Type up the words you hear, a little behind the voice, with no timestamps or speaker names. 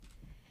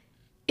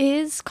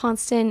is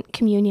constant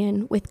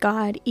communion with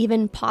God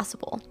even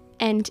possible?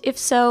 And if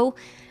so,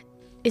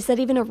 is that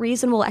even a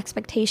reasonable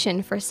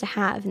expectation for us to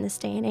have in this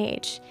day and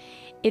age?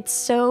 It's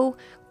so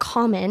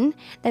common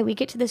that we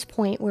get to this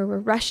point where we're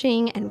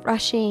rushing and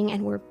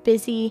we're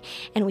busy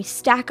and we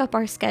stack up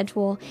our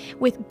schedule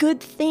with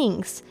good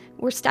things.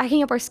 We're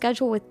stacking up our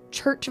schedule with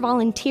church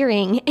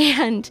volunteering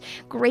and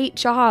great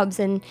jobs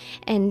and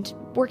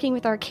working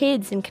with our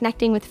kids and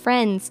connecting with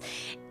friends.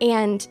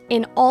 And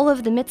in all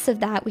of the midst of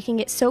that, we can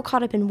get so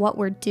caught up in what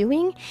we're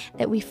doing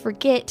that we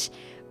forget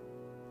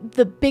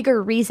the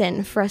bigger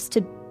reason for us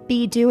to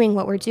be doing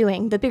what we're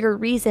doing, the bigger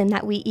reason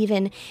that we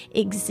even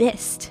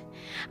exist.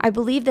 I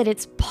believe that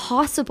it's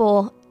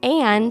possible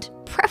and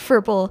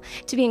preferable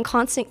to be in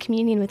constant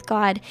communion with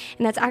God,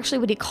 and that's actually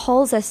what He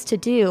calls us to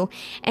do.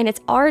 And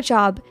it's our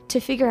job to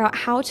figure out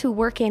how to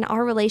work in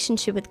our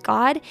relationship with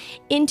God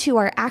into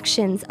our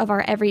actions of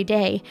our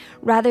everyday,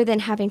 rather than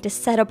having to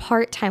set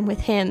apart time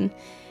with Him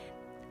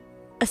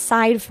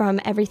aside from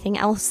everything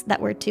else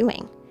that we're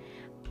doing.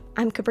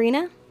 I'm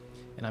Kabrina.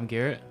 And I'm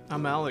Garrett.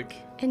 I'm Alec.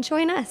 And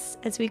join us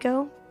as we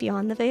go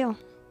beyond the veil.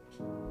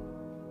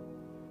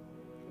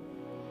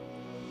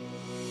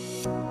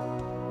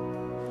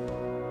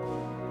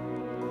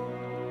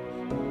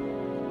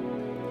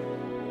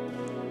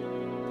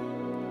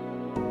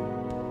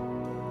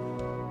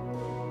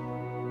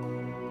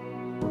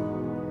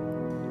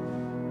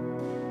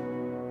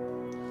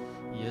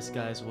 Yes,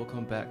 guys,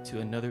 welcome back to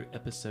another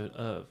episode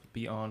of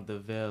Beyond the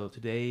Veil.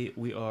 Today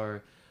we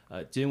are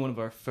doing one of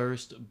our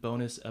first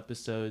bonus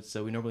episodes.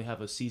 So we normally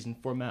have a season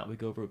format. We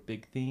go over a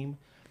big theme.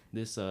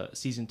 This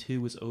season 2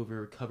 was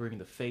over covering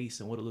the face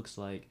and what it looks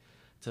like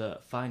to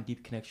find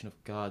deep connection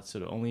with God. So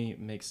it only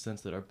makes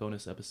sense that our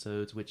bonus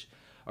episodes, which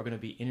are going to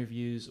be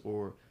interviews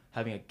or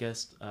having a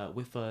guest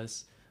with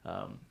us,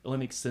 it only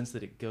makes sense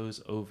that it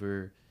goes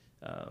over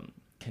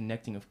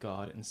connecting with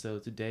God. And so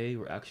today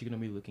we're actually going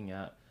to be looking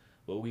at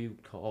what we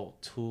would call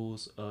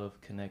tools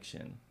of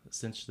connection.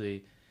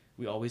 Essentially,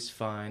 we always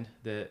find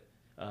that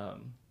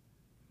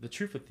the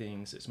truth of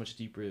things is much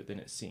deeper than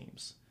it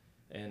seems.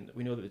 And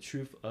we know that the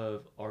truth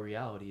of our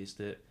reality is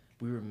that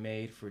we were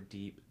made for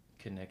deep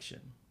connection.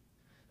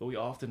 But we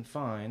often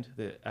find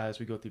that as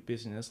we go through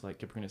business, like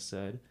Kabrina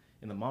said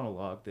in the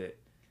monologue, that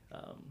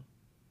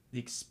the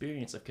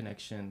experience of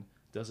connection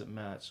doesn't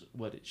match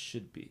what it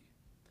should be.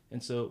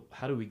 And so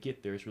how do we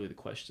get there is really the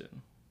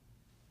question.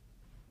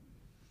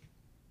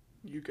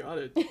 You got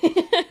it.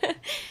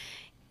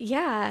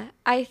 Yeah,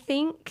 I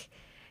think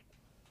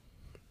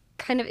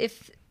kind of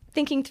if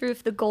thinking through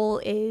if the goal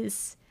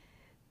is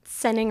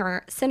centering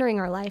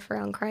our life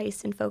around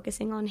Christ and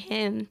focusing on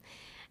Him,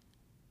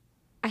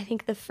 I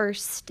think the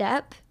first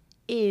step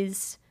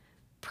is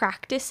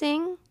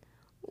practicing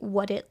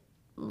what it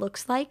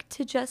looks like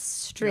to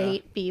just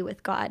straight be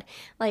with God.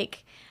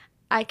 Like,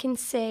 I can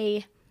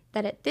say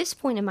that at this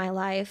point in my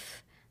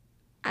life,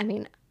 I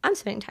mean, I'm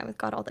spending time with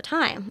God all the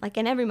time, like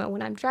in every moment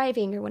when I'm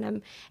driving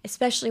or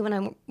especially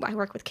when I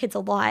work with kids a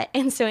lot.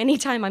 And so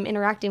anytime I'm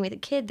interacting with a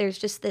kid, there's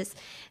just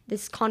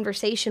this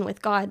conversation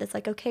with God that's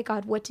like, okay,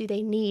 God, what do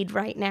they need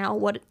right now?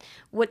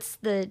 What's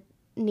the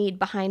need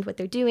behind what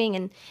they're doing?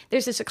 And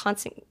there's just a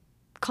constant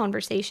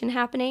conversation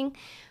happening,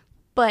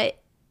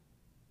 but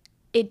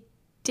it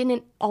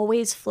didn't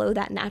always flow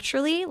that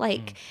naturally.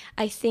 Like,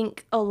 I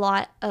think a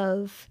lot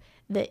of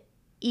the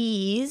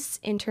ease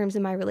in terms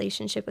of my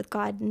relationship with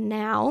God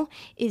now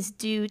is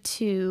due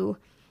to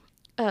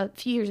a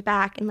few years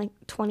back in like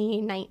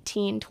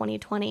 2019,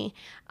 2020,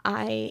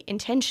 I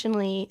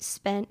intentionally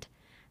spent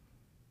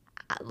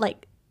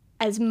like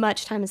as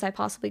much time as I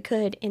possibly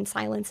could in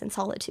silence and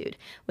solitude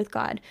with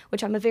God,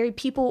 which I'm a very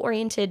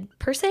people-oriented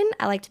person.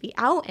 I like to be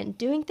out and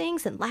doing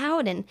things and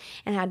loud and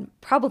had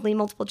probably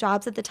multiple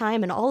jobs at the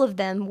time, and all of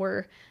them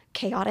were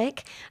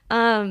chaotic.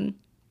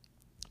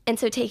 And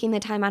so taking the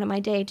time out of my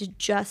day to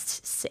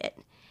just sit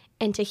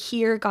and to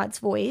hear God's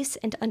voice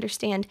and to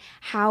understand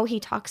how He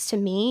talks to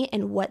me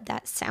and what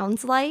that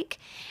sounds like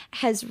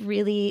has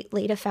really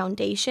laid a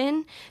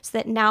foundation so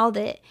that now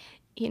that,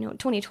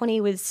 2020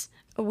 was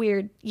a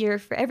weird year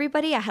for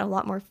everybody. I had a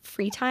lot more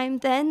free time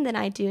then than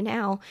I do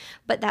now,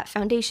 but that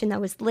foundation that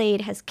was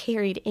laid has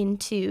carried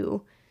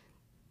into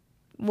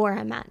where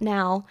I'm at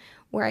now,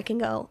 where I can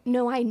go,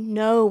 no, I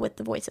know what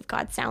the voice of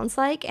God sounds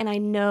like, and I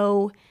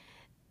know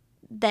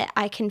that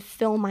I can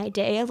fill my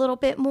day a little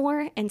bit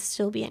more and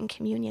still be in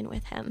communion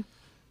with Him.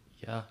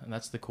 Yeah, and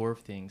that's the core of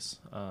things.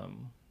 I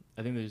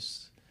think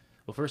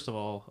first of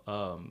all,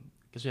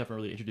 because we haven't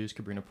really introduced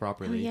Kabrina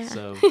properly. Oh, yeah.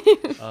 So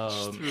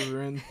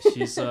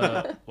she's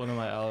one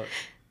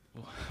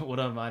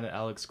of mine and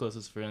Alex's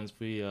closest friends.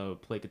 We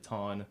play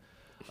Catan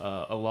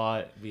a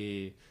lot.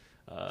 We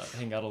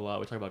hang out a lot.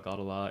 We talk about God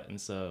a lot, and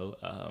so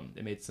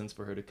it made sense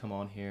for her to come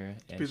on here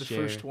and be the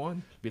first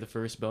one. Be the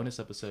first bonus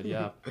episode,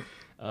 yeah.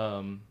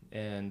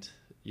 And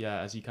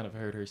yeah, as you kind of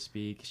heard her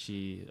speak,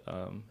 she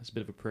is a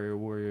bit of a prayer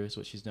warrior, is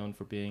what she's known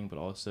for being, but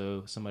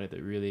also somebody that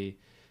really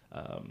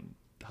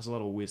has a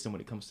lot of wisdom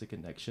when it comes to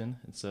connection.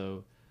 And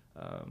so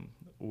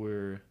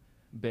we're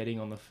betting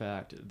on the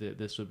fact that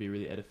this would be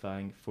really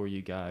edifying for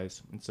you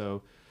guys. And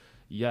so,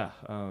 yeah,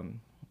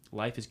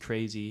 life is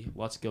crazy,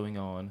 lots going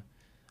on.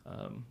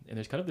 And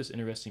there's kind of this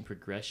interesting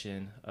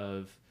progression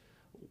of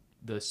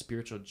the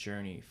spiritual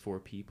journey for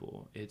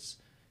people. It's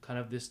kind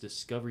of this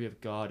discovery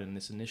of God and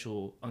this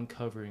initial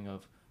uncovering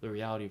of the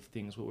reality of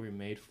things, what we were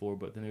made for.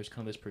 But then there's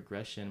kind of this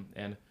progression.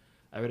 And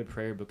I read a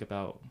prayer book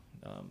about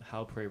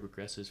how prayer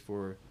progresses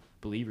for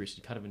believers.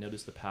 You kind of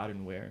notice the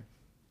pattern where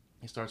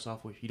it starts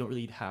off with you don't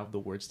really have the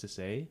words to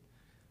say.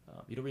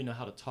 You don't really know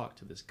how to talk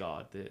to this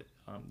God that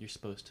you're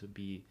supposed to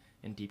be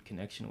in deep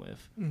connection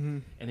with. Mm-hmm.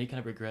 And then you kind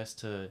of progress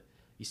to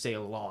you say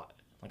a lot,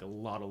 like a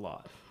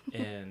lot.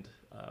 And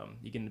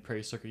you get in the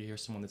prayer circle, you hear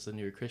someone that's a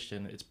newer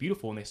Christian. It's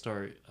beautiful when they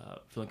start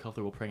feeling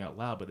comfortable praying out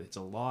loud, but it's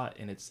a lot,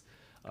 and it's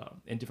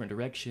in different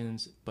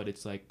directions. But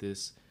it's like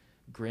this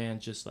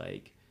grand, just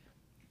like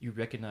you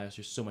recognize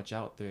there's so much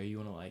out there. You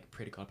want to like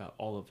pray to God about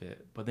all of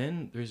it. But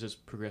then there's this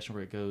progression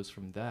where it goes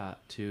from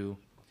that to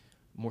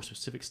more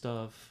specific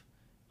stuff,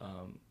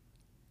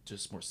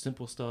 just more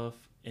simple stuff.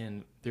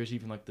 And there's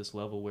even like this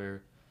level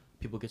where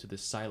people get to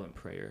this silent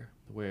prayer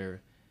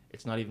where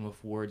it's not even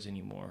with words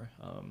anymore.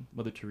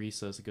 Mother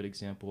Teresa is a good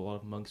example. A lot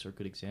of monks are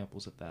good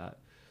examples of that.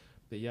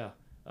 But yeah,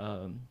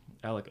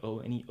 Alec,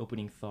 any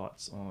opening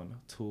thoughts on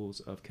tools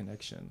of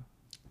connection?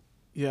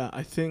 Yeah,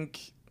 I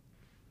think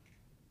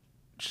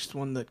just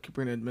one that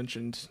Kabrina had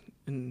mentioned,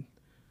 and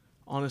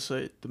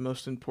honestly, the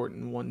most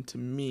important one to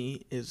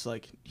me is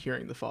like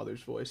hearing the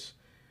Father's voice.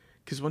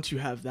 Because once you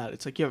have that,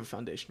 it's like you have a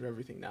foundation for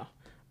everything now.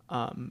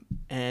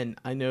 And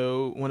I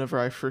know whenever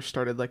I first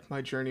started like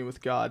my journey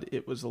with God,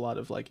 it was a lot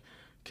of like,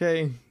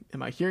 okay,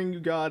 am I hearing you,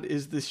 God?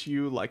 Is this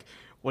you? Like,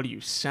 what do you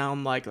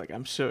sound like? Like,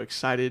 I'm so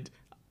excited.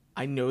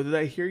 I know that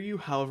I hear you.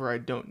 However, I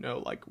don't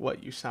know like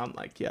what you sound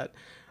like yet.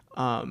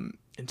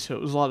 And so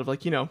it was a lot of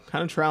like, kind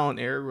of trial and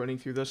error running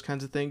through those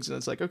kinds of things. And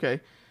it's like,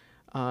 okay,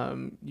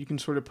 you can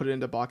sort of put it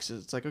into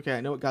boxes. It's like, okay,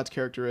 I know what God's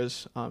character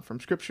is from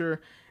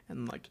scripture,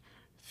 and like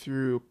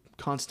through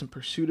constant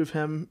pursuit of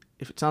him.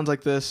 If it sounds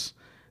like this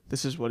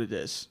is what it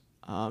is.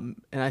 And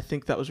I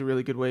think that was a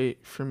really good way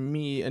for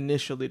me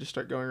initially to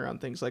start going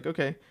around things like,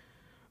 okay,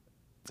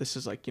 this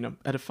is like,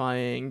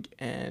 edifying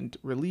and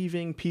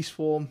relieving,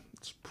 peaceful.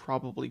 It's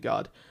probably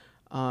God.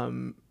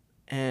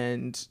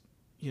 And,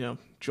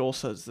 Joel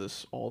says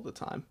this all the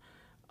time.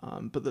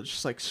 But that's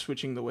just like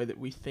switching the way that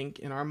we think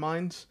in our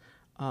minds.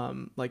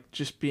 Like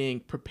just being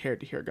prepared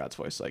to hear God's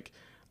voice. Like,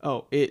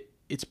 oh,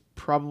 it's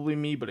probably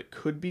me, but it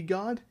could be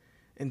God.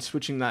 And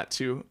switching that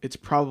to, it's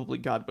probably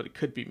God, but it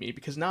could be me,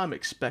 because now I'm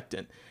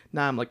expectant.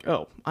 Now I'm like,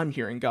 oh, I'm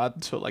hearing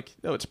God, so like,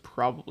 oh, it's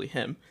probably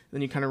him.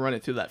 Then you kind of run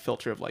it through that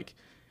filter of like,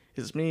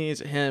 is it me?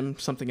 Is it him?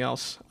 Something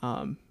else?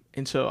 And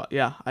so,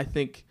 yeah, I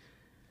think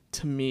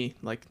to me,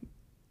 like,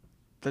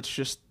 that's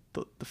just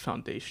the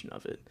foundation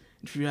of it.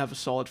 If you have a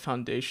solid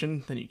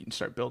foundation, then you can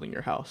start building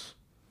your house.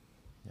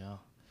 Yeah.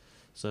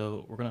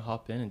 So we're going to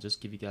hop in and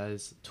just give you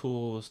guys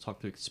tools, talk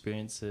through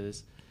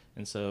experiences.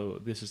 And so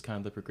this is kind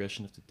of the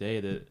progression of today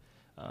that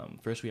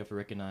first we have to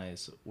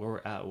recognize where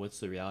we're at, what's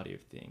the reality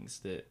of things,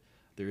 that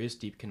there is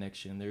deep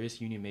connection, there is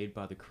union made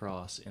by the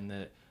cross, and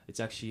that it's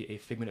actually a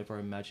figment of our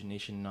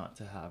imagination not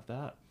to have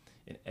that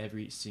in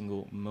every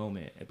single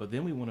moment. But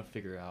then we want to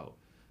figure out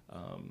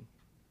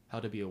how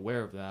to be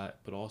aware of that,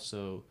 but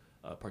also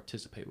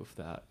participate with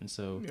that. And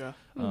so,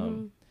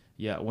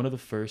 one of the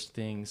first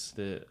things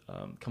that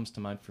comes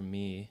to mind for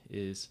me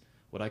is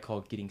what I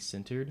call getting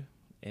centered.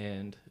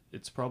 And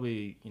it's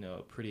probably,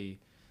 a pretty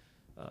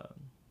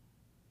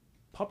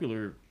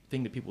popular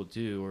thing that people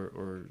do,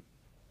 or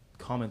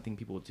common thing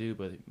people do,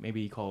 but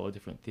maybe you call it a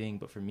different thing.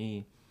 But for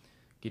me,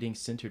 getting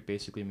centered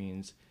basically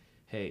means,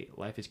 hey,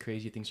 life is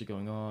crazy, things are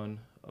going on,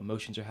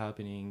 emotions are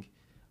happening,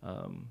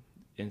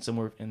 and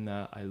somewhere in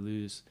that I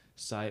lose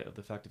sight of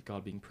the fact of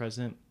God being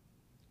present.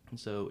 And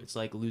so it's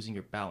like losing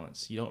your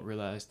balance. You don't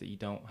realize that you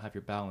don't have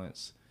your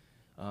balance,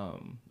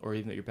 or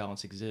even that your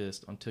balance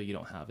exists until you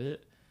don't have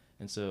it.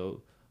 And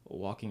so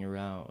walking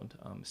around,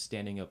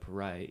 standing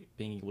upright,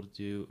 being able to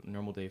do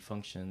normal day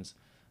functions,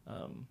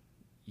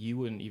 you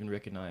wouldn't even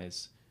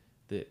recognize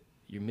that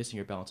you're missing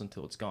your balance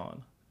until it's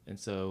gone. And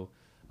so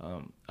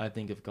I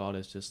think of God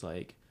as just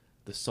like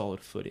the solid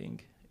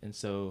footing. And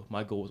so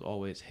my goal was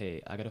always,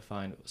 hey, I got to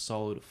find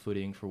solid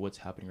footing for what's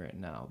happening right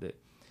now, that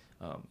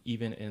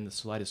even in the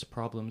slightest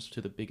problems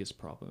to the biggest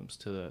problems,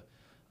 to the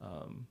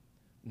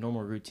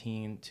normal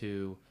routine,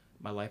 to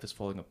my life is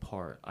falling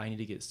apart, I need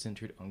to get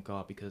centered on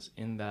God, because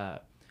in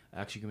that I'm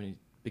actually going to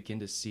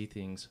begin to see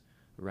things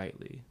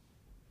rightly.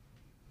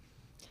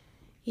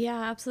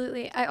 Yeah,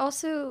 absolutely. I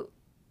also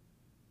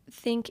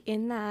think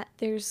in that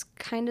there's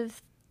kind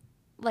of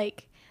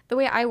like the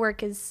way I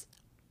work is,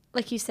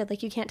 like you said,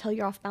 like you can't tell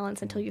you're off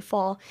balance until you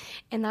fall.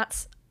 And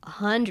that's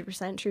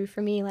 100% true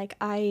for me. Like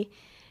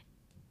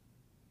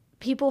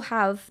people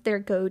have their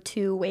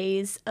go-to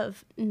ways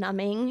of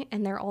numbing,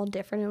 and they're all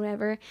different and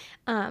whatever.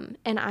 And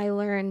I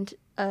learned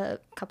a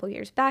couple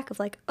years back of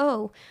like,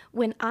 oh,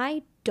 when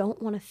I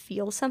don't want to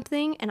feel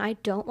something and I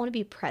don't want to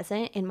be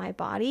present in my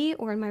body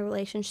or in my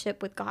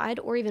relationship with God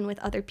or even with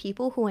other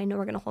people who I know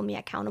are going to hold me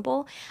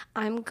accountable,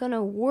 I'm going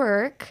to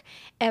work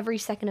every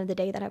second of the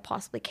day that I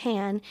possibly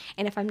can.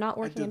 And if I'm not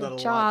working in a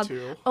job,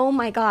 oh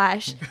my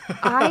gosh,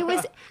 I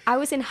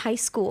was in high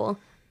school,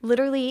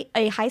 literally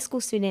a high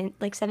school student,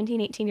 like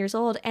 17, 18 years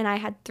old, and I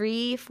had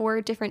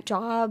 3-4 different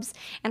jobs,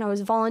 and I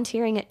was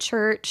volunteering at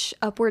church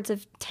upwards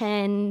of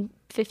 10,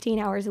 15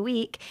 hours a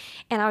week,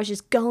 and I was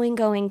just going,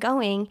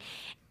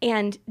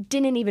 and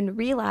didn't even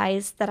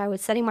realize that I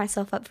was setting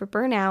myself up for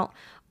burnout,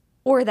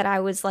 or that I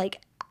was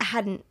like,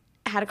 hadn't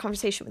had a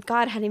conversation with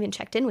God, hadn't even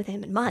checked in with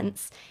him in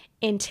months,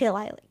 until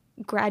I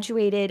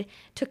graduated,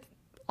 took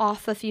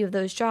off a few of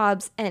those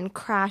jobs, and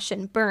crashed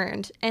and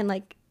burned, and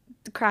like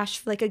crashed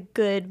for like a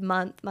good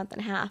month and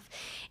a half.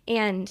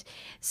 And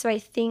so I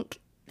think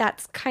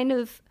that's kind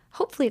of,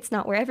 hopefully it's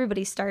not where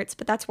everybody starts,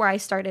 but that's where I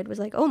started, was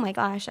like, oh my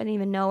gosh, I didn't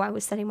even know I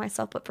was setting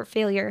myself up for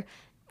failure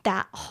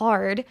that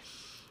hard.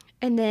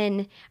 And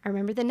then I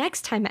remember the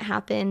next time it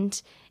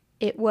happened,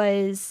 I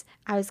was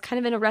kind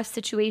of in a rough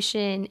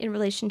situation in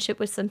relationship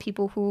with some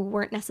people who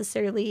weren't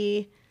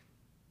necessarily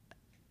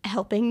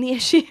helping the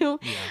issue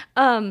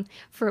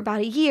for about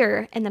a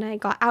year. And then I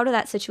got out of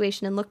that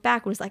situation and looked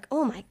back and was like,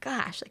 oh my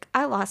gosh, like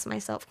I lost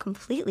myself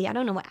completely. I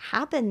don't know what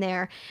happened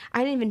there. I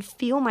didn't even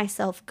feel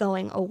myself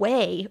going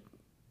away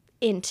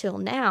until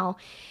now.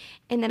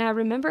 And then I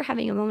remember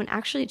having a moment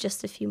actually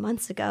just a few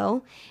months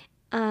ago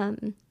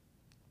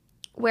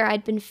where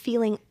I'd been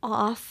feeling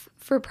off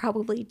for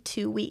probably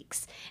 2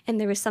 weeks. And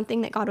there was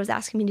something that God was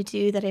asking me to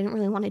do that I didn't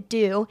really want to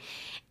do.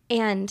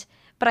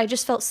 But I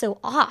just felt so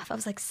off. I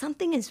was like,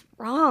 something is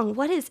wrong.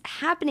 What is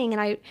happening? And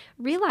I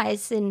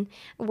realized in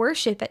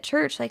worship at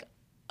church, like,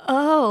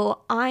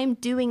 oh, I'm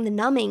doing the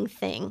numbing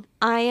thing.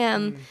 I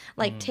am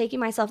taking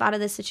myself out of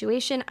this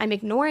situation. I'm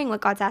ignoring what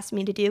God's asking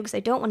me to do because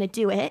I don't want to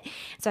do it.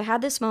 So I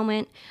had this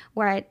moment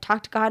where I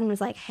talked to God and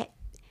was like, hey,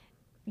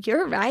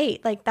 you're right.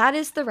 Like, that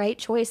is the right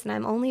choice. And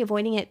I'm only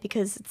avoiding it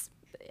because it's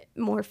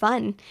more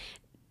fun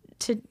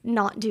to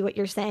not do what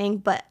you're saying,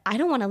 but I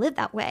don't want to live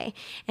that way.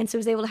 And so I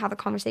was able to have a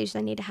conversation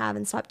I need to have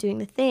and stop doing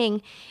the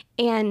thing,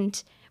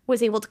 and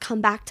was able to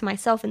come back to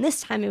myself. And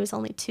this time it was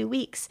only 2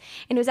 weeks.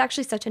 And it was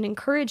actually such an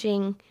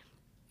encouraging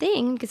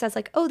thing, because I was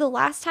like, oh, the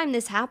last time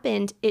this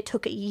happened, it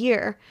took a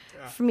year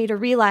for me to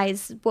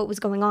realize what was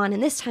going on.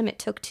 And this time it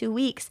took 2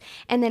 weeks.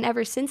 And then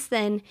ever since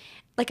then,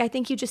 like, I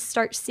think you just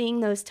start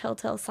seeing those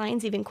telltale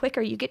signs even quicker.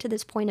 You get to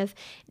this point of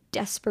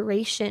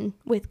desperation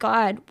with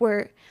God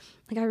where,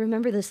 like, I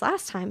remember this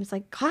last time. It's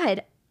like,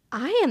 God,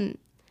 I'm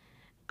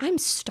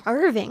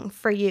starving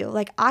for you.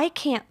 Like, I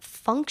can't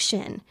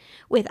function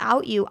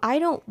without you. I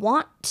don't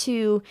want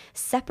to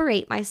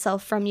separate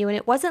myself from you. And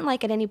it wasn't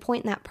like at any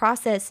point in that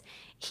process,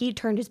 he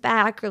turned his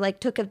back or like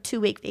took a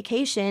 2-week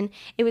vacation.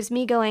 It was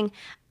me going,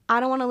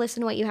 I don't want to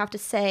listen to what you have to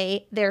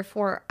say.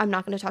 Therefore, I'm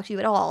not going to talk to you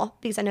at all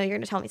because I know you're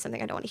going to tell me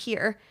something I don't want to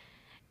hear.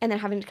 And then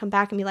having to come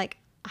back and be like,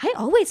 I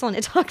always want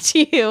to talk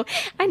to you.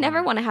 I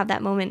never want to have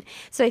that moment.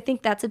 So I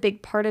think that's a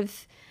big part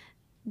of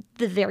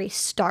the very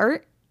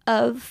start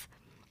of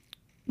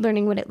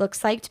learning what it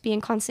looks like to be in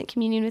constant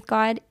communion with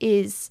God,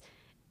 is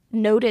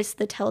notice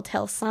the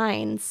telltale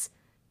signs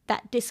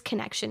that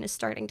disconnection is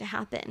starting to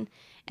happen.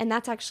 And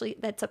that's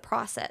a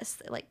process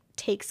that like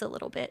takes a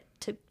little bit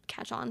to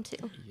catch on to.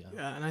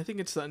 Yeah, and I think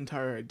it's that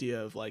entire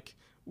idea of like,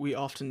 we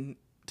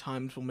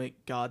oftentimes will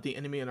make God the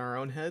enemy in our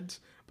own heads,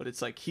 but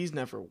it's like he's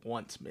never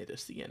once made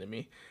us the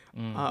enemy.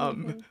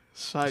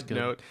 Side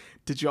note,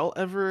 did y'all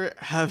ever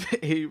have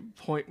a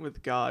point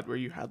with God where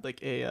you had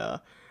like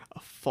a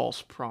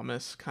false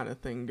promise kind of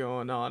thing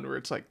going on, where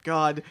it's like,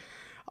 God,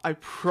 I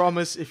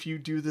promise if you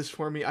do this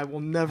for me, I will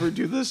never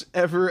do this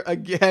ever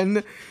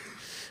again?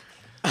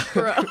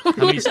 Bro.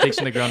 How many stakes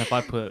in the ground have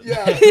I put?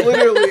 Yeah,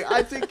 literally.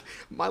 I think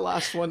my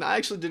last one, I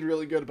actually did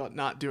really good about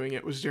not doing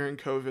it, was during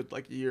COVID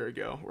like a year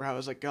ago, where I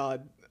was like,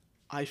 God,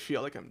 I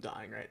feel like I'm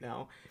dying right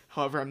now.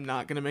 However, I'm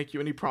not going to make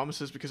you any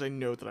promises because I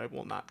know that I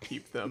will not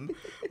keep them.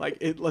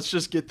 Let's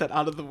just get that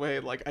out of the way.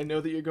 Like, I know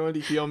that you're going to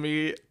heal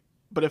me,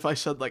 but if I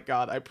said, like,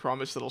 God, I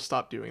promise that I'll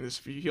stop doing this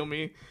if you heal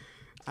me,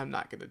 I'm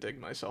not going to dig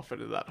myself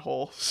into that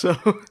hole. So,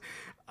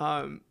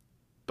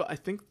 but I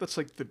think that's,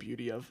 like, the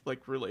beauty of,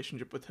 like,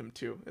 relationship with him,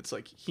 too. It's,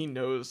 like, he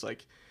knows,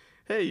 like,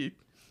 hey,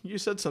 you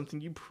said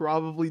something you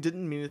probably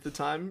didn't mean at the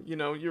time. You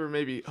know, you were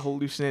maybe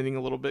hallucinating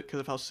a little bit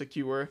because of how sick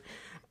you were.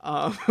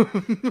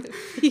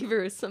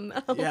 Fever is something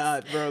else.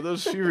 Yeah, bro,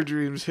 those fever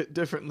dreams hit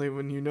differently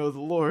when you know the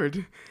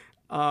Lord.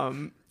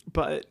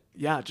 But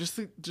yeah, just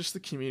the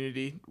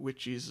community with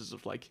Jesus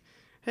of like,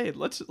 hey,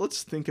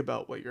 let's think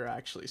about what you're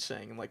actually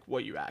saying and like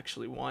what you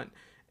actually want.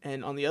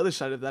 And on the other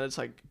side of that, it's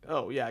like,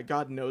 oh yeah,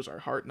 God knows our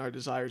heart and our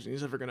desires, and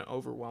he's never going to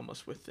overwhelm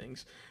us with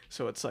things.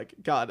 So it's like,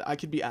 God, I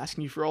could be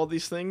asking you for all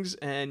these things,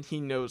 and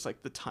he knows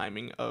like the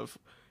timing of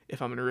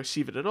if I'm going to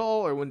receive it at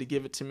all or when to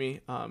give it to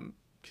me.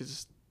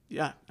 Because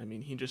yeah, I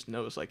mean, he just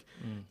knows like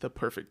the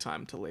perfect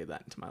time to lay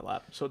that into my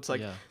lap. So it's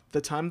like Yeah.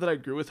 the time that I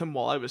grew with him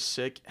while I was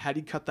sick, had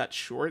he cut that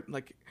short,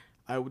 like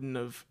I wouldn't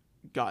have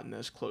gotten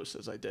as close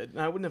as I did.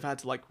 And I wouldn't have had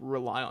to like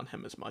rely on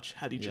him as much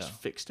had he just Yeah.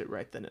 fixed it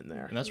right then and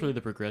there. And that's really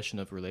the progression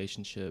of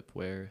relationship,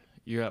 where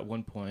you're at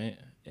one point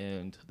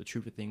and the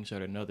truth of things are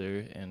at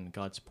another, and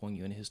God's pulling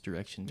you in his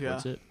direction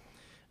towards it.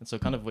 And so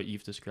kind of what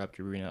you've described,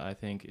 Kabrina, I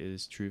think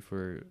is true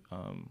for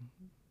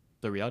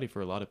the reality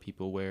for a lot of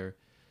people, where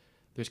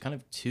there's kind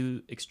of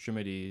two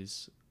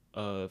extremities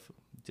of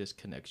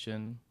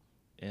disconnection,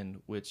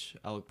 in which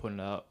Alec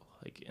pointed out,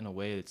 like in a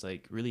way it's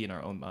like really in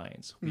our own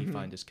minds we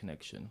find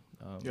disconnection.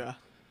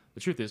 The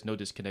truth is no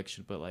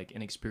disconnection, but like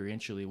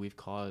experientially we've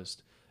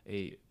caused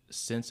a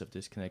sense of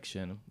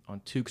disconnection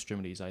on two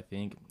extremities, I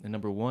think. And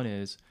number one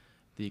is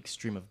the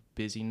extreme of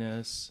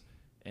busyness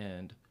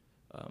and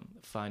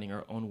finding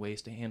our own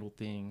ways to handle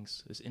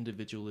things, this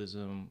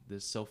individualism,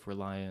 this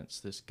self-reliance,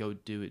 this go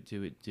do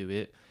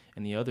it.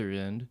 And the other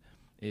end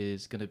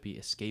is going to be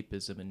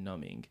escapism and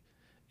numbing.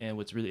 And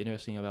what's really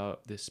interesting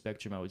about this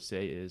spectrum, I would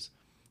say, is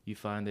you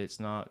find that it's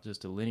not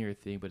just a linear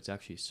thing, but it's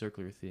actually a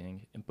circular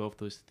thing. And both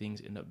those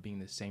things end up being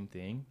the same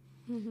thing.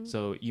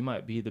 So you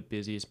might be the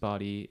busiest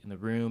body in the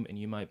room, and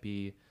you might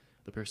be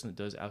the person that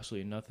does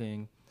absolutely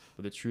nothing.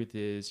 But the truth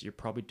is you're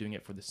probably doing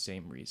it for the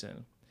same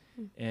reason.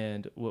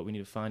 And what we need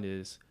to find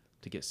is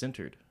to get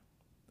centered.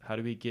 How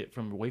do we get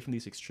away from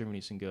these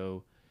extremities and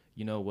go,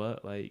 you know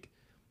what, like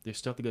there's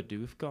stuff to go do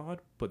with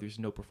God, but there's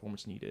no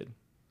performance needed.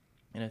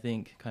 And I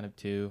think kind of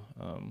too,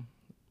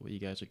 what you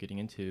guys are getting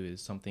into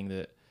is something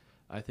that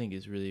I think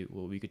is really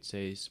what we could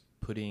say is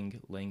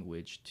putting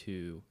language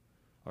to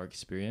our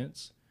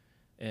experience.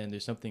 And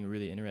there's something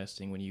really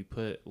interesting when you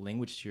put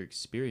language to your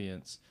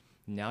experience.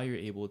 Now you're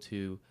able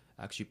to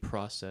actually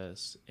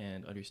process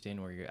and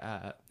understand where you're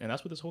at. And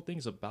that's what this whole thing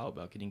is about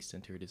getting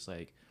centered. It's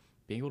like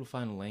being able to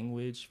find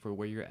language for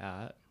where you're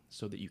at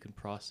so that you can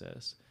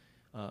process.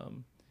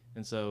 And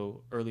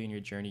so early in your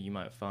journey, you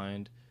might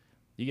find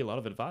you get a lot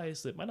of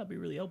advice that might not be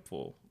really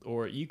helpful,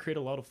 or you create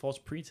a lot of false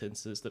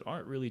pretenses that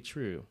aren't really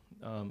true.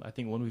 I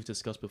think one we've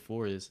discussed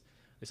before is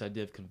this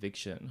idea of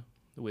conviction,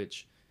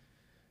 which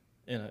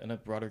in a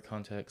broader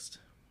context,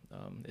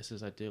 it's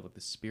this idea of like the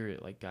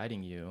Spirit like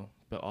guiding you,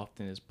 but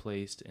often is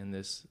placed in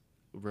this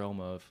realm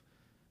of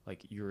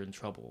like you're in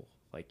trouble,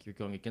 like you're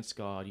going against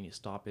God, you need to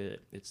stop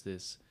it. It's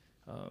this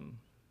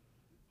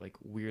like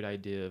weird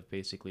idea of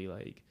basically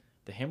like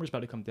the hammer's about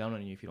to come down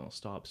on you if you don't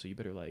stop, so you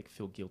better like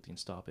feel guilty and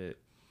stop it.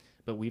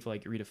 But we've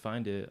like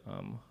redefined it.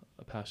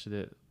 A pastor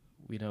that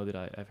we know that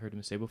I've heard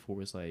him say before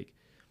was like,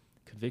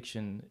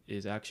 conviction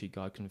is actually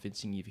God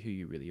convincing you of who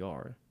you really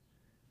are.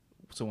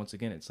 So once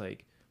again, it's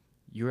like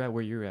you're at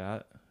where you're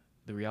at.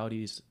 The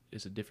reality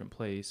is a different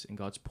place, and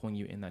God's pulling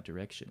you in that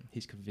direction.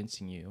 He's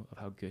convincing you of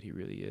how good he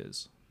really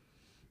is.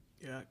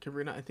 Yeah,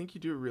 Kabrina, I think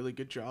you do a really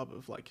good job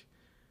of like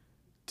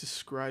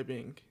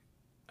describing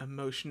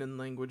emotion and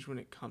language when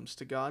it comes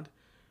to God.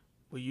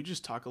 Will you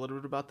just talk a little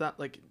bit about that?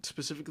 Like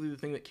specifically the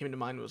thing that came to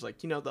mind was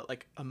like, you know, that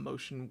like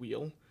emotion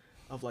wheel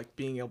of like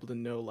being able to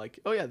know like,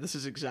 oh yeah, this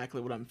is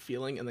exactly what I'm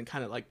feeling, and then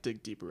kind of like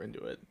dig deeper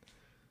into it.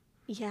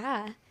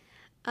 Yeah.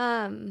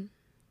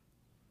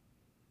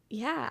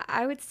 Yeah,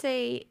 I would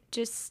say,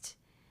 just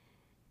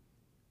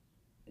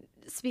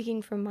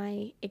speaking from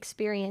my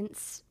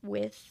experience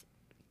with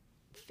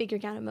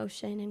figuring out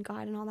emotion and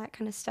God and all that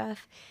kind of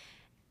stuff,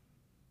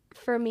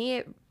 for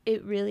me,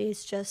 it really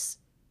is just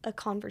a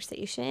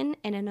conversation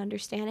and an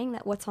understanding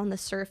that what's on the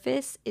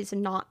surface is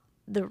not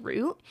the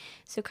root.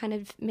 So kind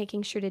of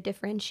making sure to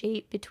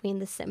differentiate between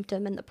the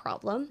symptom and the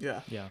problem.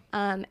 Yeah.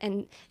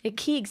 And a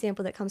key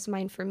example that comes to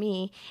mind for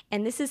me,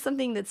 and this is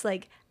something that's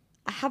like,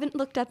 I haven't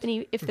looked up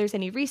if there's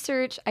any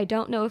research. I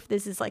don't know if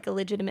this is like a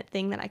legitimate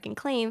thing that I can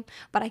claim,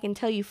 but I can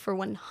tell you for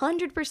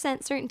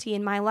 100% certainty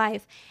in my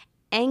life,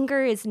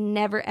 anger is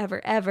never,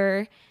 ever,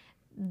 ever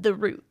the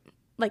root.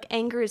 Like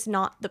anger is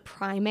not the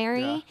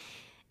primary. Yeah.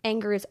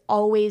 Anger is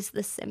always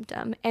the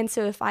symptom. And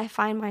so if I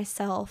find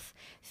myself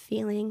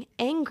feeling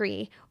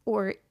angry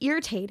or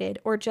irritated,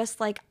 or just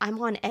like I'm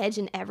on edge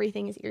and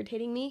everything is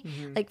irritating me,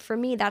 like for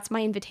me, that's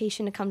my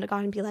invitation to come to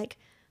God and be like,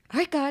 all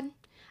right, God,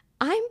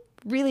 I'm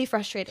really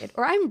frustrated,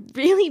 or I'm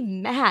really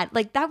mad.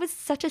 Like that was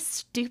such a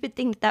stupid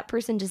thing that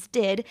person just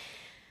did.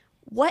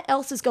 What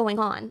else is going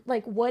on?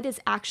 Like what is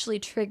actually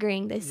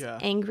triggering this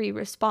angry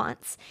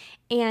response?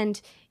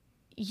 And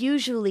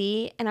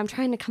usually, and I'm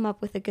trying to come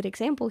up with a good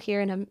example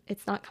here, and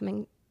it's not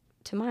coming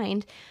to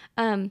mind,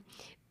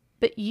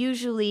 but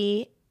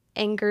usually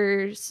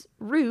anger's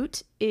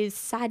root is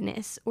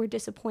sadness or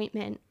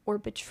disappointment or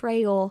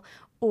betrayal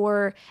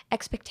or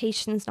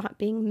expectations not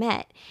being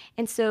met.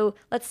 And so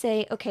let's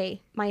say,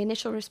 okay, my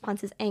initial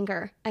response is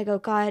anger. I go,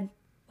 God,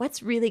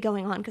 what's really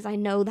going on? Because I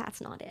know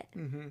that's not it.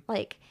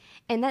 Like,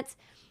 and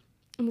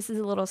this is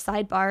a little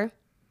sidebar.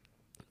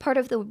 Part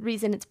of the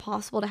reason it's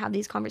possible to have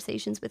these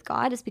conversations with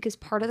God is because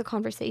part of the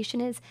conversation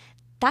is,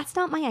 that's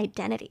not my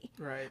identity.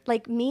 Right.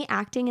 Like me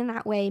acting in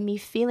that way, me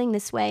feeling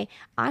this way,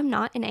 I'm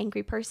not an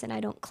angry person.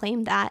 I don't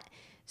claim that.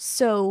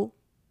 So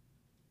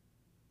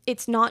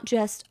it's not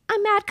just,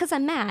 I'm mad because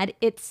I'm mad.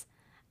 It's,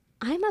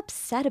 I'm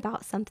upset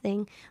about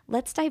something.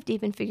 Let's dive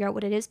deep and figure out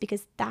what it is,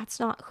 because that's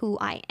not who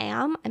I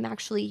am. I'm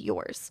actually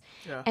yours.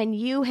 Yeah. And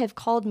you have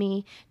called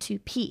me to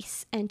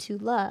peace and to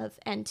love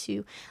and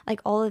to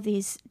like all of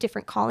these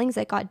different callings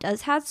that God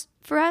does has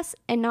for us.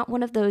 And not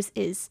one of those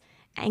is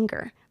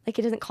anger. Like,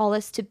 it doesn't call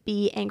us to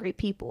be angry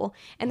people.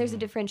 And there's a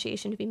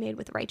differentiation to be made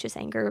with righteous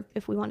anger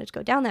if we wanted to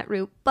go down that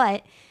route.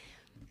 But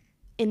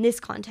in this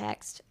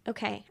context,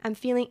 okay, I'm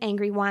feeling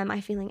angry. Why am I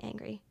feeling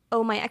angry?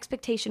 Oh, my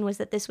expectation was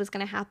that this was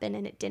going to happen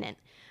and it didn't.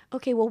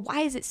 Okay, well,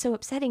 why is it so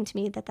upsetting to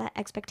me that that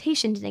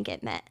expectation didn't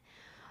get met?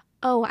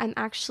 Oh, I'm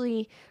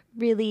actually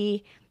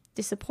really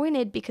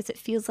disappointed because it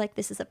feels like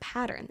this is a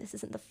pattern. This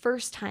isn't the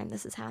first time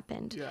this has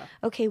happened. Yeah.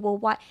 Okay, well,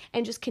 why?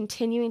 And just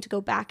continuing to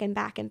go back and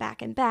back and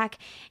back and back.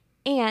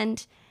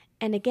 And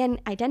again,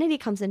 identity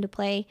comes into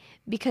play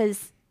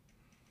because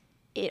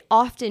it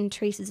often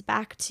traces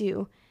back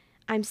to,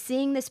 I'm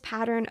seeing this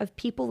pattern of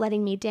people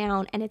letting me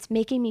down, and it's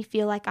making me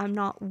feel like I'm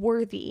not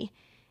worthy.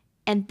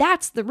 And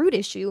that's the root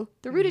issue.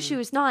 The root issue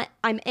is not,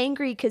 I'm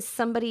angry because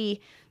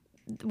somebody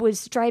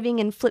was driving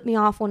and flipped me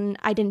off when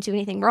I didn't do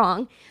anything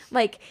wrong.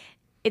 Like,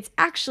 it's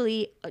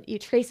actually, you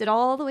trace it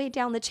all the way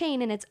down the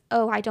chain, and it's,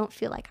 oh, I don't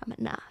feel like I'm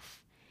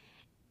enough.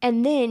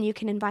 And then you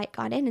can invite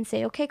God in and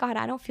say, okay, God,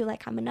 I don't feel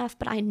like I'm enough,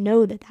 but I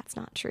know that that's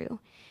not true.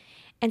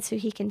 And so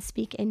he can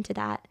speak into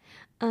that.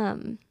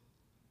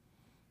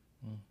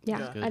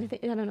 Yeah, I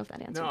don't know if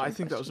that answers. No, I think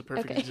question. that was a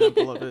perfect Okay.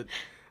 example of it.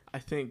 I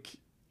think,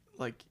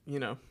 like,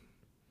 you're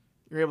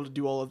able to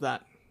do all of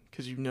that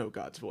because you know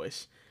God's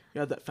voice. You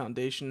have that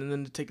foundation, and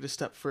then to take it a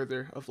step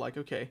further of like,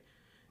 okay,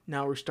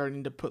 now we're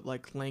starting to put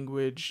like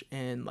language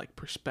and like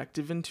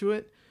perspective into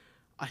it.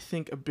 I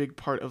think a big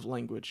part of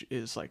language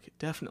is like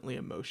definitely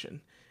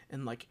emotion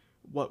and like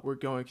what we're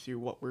going through,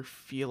 what we're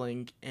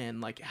feeling,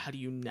 and like how do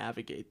you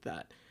navigate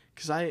that?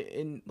 Because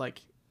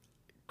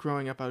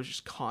growing up, I was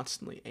just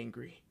constantly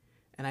angry,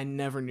 and I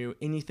never knew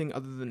anything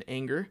other than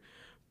anger.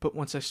 But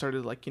once I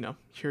started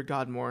hear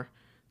God more,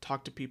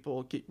 talk to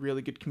people, get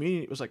really good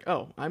community, it was like,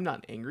 oh, I'm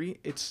not angry.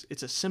 It's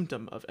a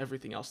symptom of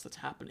everything else that's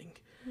happening.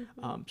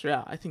 So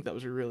yeah, I think that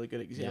was a really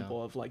good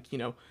example of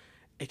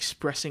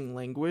expressing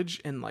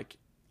language and like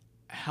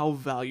how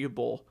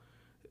valuable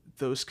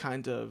those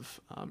kind of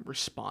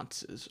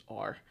responses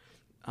are.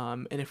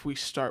 And if we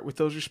start with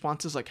those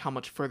responses, like how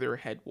much further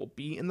ahead we'll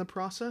be in the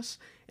process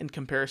in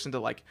comparison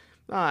to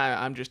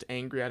I'm just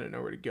angry, I don't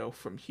know where to go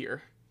from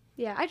here.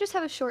 Yeah, I just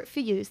have a short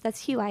fuse.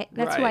 That's who I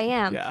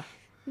am. Yeah.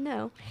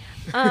 No.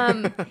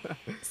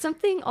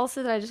 Something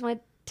also that I just want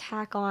to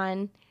tack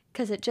on,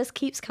 because it just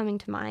keeps coming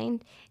to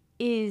mind,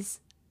 is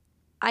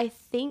I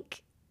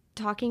think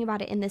talking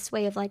about it in this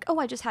way of like, oh,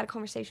 I just had a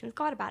conversation with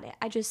God about it.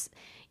 I just,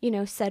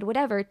 said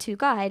whatever to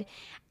God.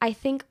 I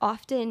think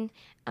often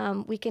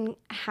we can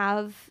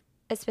have,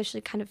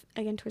 especially kind of,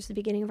 again, towards the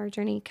beginning of our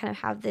journey, kind of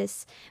have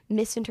this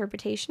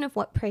misinterpretation of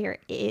what prayer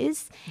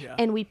is. Yeah.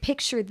 And we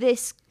picture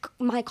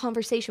my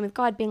conversation with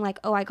God being like,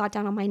 oh, I got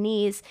down on my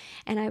knees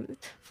and I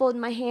folded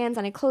my hands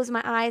and I closed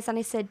my eyes and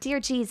I said, dear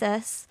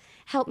Jesus,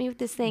 help me with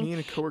this thing. Me and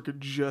a coworker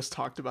just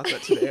talked about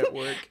that today at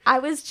work. I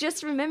was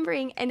just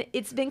remembering, and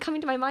it's been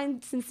coming to my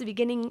mind since the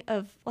beginning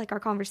of our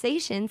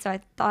conversation, so I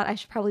thought I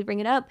should probably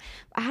bring it up.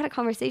 I had a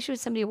conversation with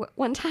somebody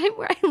one time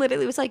where I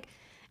literally was like,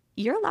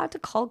 you're allowed to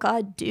call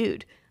God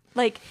dude.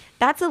 Like,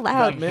 that's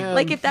allowed.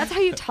 Like, if that's how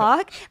you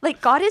talk,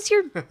 like, God is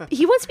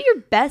he wants to be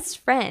your best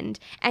friend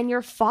and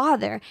your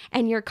father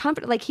and your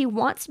comfort. Like, he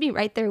wants to be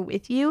right there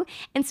with you.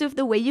 And so if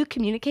the way you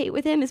communicate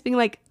with him is being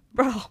like,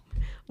 bro,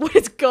 what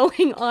is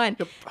going on?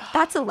 Yep.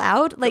 That's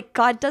allowed. Like,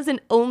 God doesn't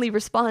only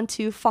respond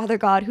to Father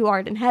God who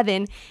art in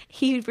heaven.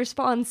 He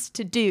responds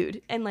to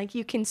dude. And like,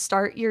 you can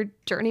start your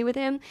journey with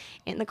him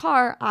in the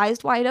car,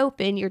 eyes wide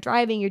open. You're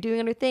driving, you're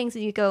doing other things,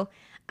 and you go,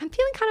 I'm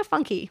feeling kind of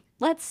funky.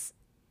 Let's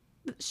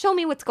show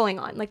me what's going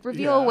on. Like,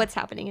 reveal what's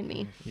happening in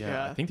me.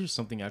 Yeah, I think there's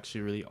something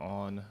actually really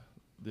on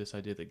this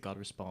idea that God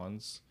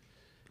responds.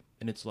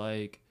 And it's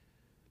like,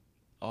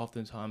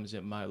 oftentimes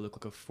it might look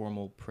like a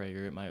formal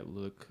prayer. It might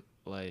look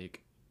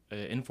like an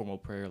informal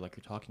prayer like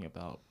you're talking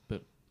about.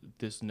 But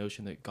this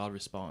notion that God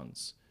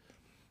responds.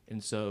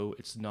 And so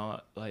it's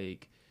not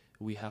like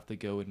we have to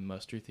go and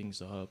muster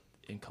things up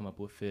and come up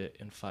with it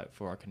and fight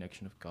for our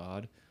connection with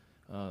God.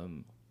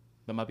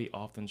 That might be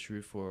often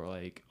true for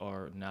like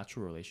our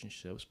natural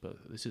relationships, but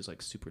this is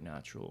like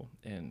supernatural,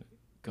 and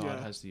God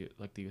has the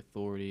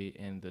authority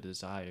and the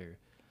desire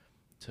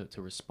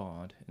to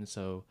respond. And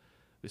so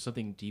there's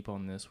something deep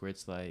on this where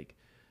it's like,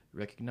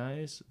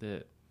 recognize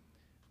that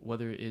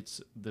whether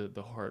it's the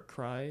heart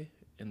cry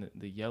and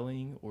the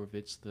yelling, or if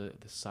it's the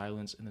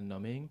silence and the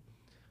numbing,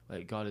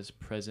 like God is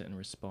present and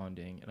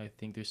responding. And I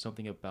think there's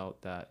something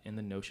about that in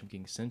the notion of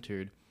being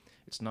centered.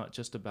 It's not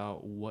just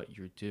about what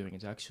you're doing.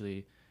 It's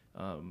actually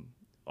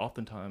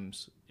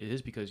oftentimes it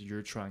is because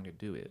you're trying to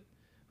do it.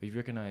 But you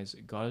recognize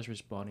God is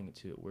responding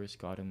to it. Where's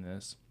God in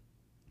this?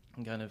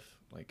 And kind of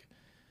like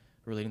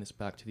relating this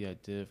back to the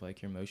idea of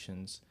like your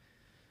emotions.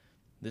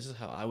 This is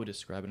how I would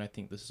describe it, and I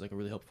think this is like a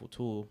really helpful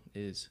tool,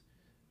 is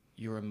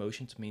your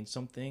emotions mean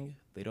something,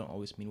 they don't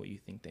always mean what you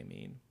think they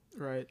mean.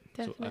 Right.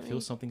 Definitely. So I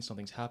feel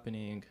something's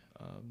happening.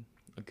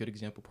 A good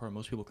example part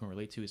most people can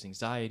relate to is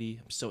anxiety.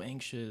 I'm so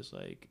anxious,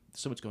 like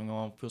so much going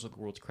on, feels like the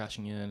world's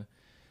crashing in.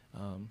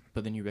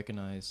 But then you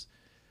recognize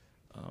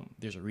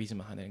there's a reason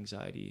behind that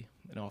anxiety.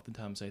 And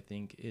oftentimes I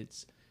think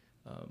it's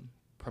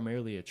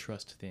primarily a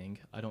trust thing.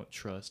 I don't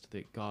trust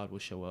that God will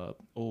show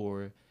up,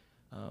 or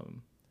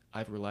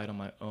I've relied on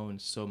my own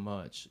so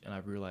much and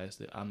I've realized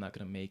that I'm not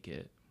going to make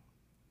it.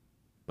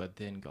 But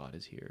then God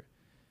is here.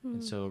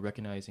 And so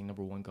recognizing,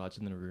 number one, God's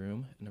in the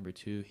room. And number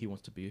two, he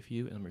wants to be with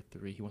you. And number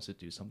three, he wants to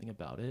do something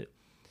about it.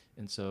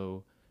 And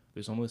so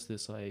there's almost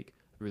this like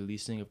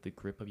releasing of the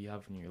grip of you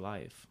have in your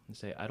life and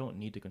say, I don't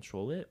need to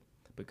control it,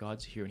 but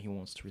God's here and he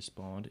wants to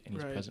respond and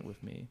he's present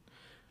with me.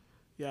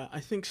 Yeah, I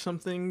think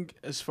something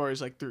as far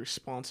as like the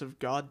response of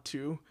God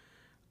too,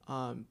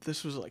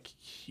 this was like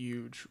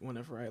huge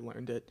whenever I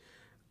learned it.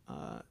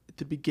 At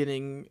the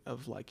beginning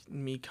of like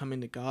me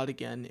coming to God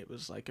again, it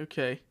was like,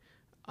 okay,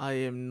 I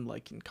am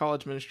like in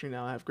college ministry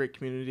now. I have great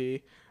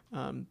community.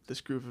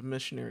 This group of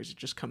missionaries have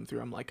just come through.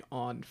 I'm like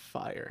on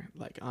fire.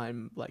 Like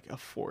I'm like a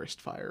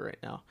forest fire right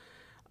now.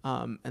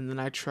 And then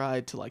I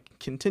tried to like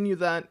continue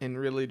that and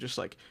really just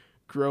like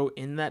grow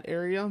in that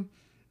area.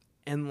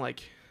 And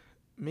like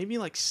maybe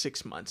like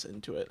 6 months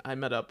into it, I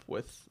met up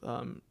with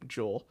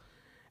Joel,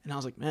 and I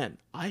was like, man,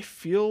 I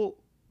feel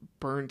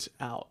burnt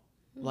out.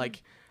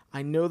 Like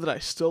I know that I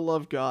still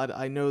love God.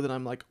 I know that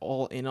I'm like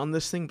all in on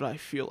this thing, but I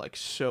feel like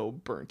so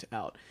burnt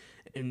out.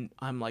 And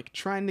I'm like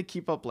trying to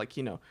keep up like,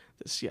 you know,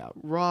 this,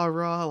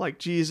 rah, like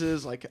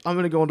Jesus, like I'm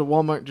going to go into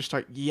Walmart and just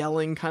start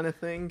yelling kind of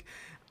thing.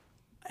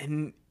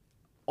 And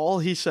all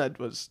he said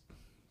was,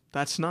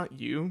 that's not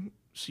you.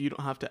 So you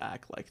don't have to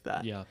act like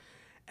that. Yeah.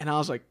 And I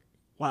was like,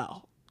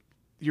 wow,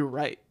 you're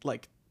right.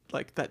 Like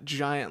that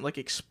giant, like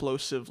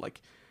explosive,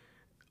 like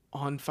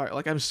on fire.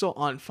 Like I'm still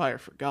on fire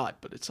for God,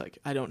 but it's like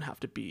I don't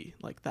have to be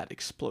like that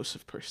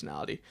explosive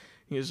personality.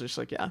 He was just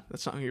like, yeah,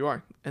 that's not who you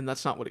are, and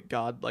that's not what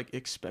God like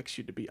expects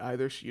you to be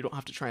either. So you don't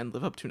have to try and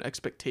live up to an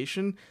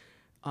expectation,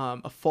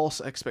 a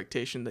false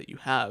expectation that you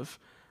have,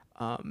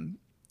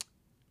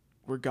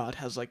 where God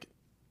has like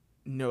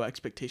no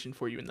expectation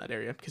for you in that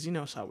area, because he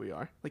knows how we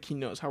are. Like he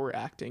knows how we're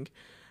acting.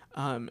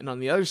 And on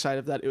the other side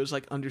of that, it was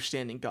like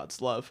understanding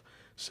God's love.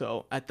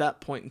 So at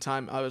that point in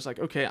time, I was like,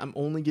 okay, I'm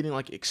only getting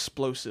like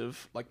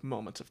explosive like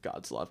moments of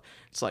God's love.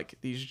 It's like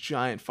these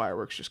giant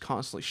fireworks just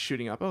constantly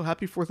shooting up. Oh,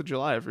 happy 4th of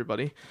July,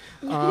 everybody.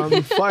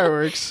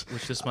 Fireworks.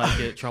 Which this might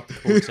get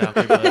tropical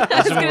exactly, but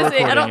I was going to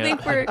say, I don't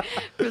think we're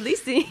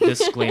releasing.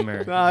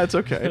 Disclaimer. Nah, it's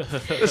okay.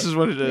 This is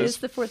what it is. It's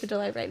the 4th of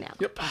July right now.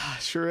 Yep,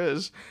 sure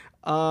is.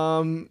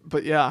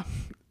 But yeah,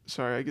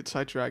 sorry, I get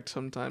sidetracked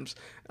sometimes.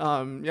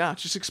 Yeah,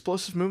 just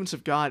explosive movements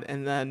of God.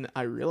 And then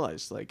I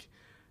realized like,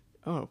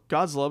 oh,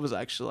 God's love is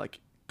actually like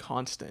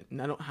constant,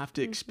 and I don't have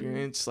to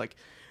experience like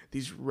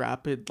these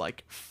rapid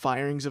like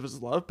firings of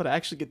his love, but I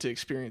actually get to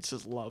experience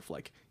his love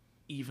like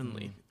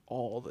evenly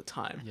all the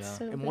time. Yeah.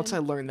 So And once I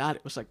learned that,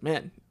 it was like,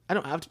 man, I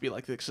don't have to be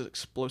like this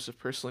explosive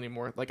person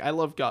anymore. Like I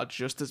love God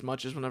just as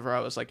much as whenever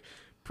I was like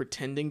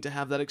pretending to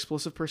have that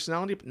explosive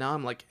personality, but now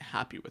I'm like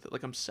happy with it.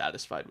 Like I'm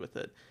satisfied with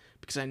it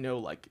because I know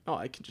like, oh,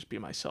 I can just be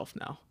myself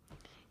now.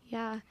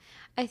 Yeah,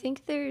 I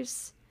think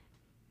there's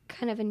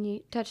kind of, and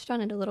you touched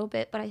on it a little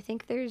bit, but I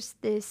think there's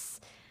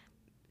this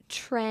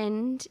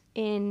trend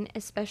in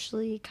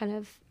especially kind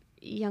of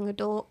young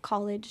adult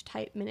college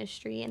type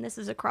ministry, and this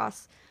is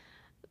across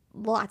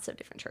lots of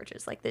different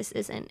churches. Like this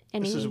isn't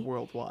any, This is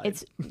worldwide.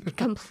 it's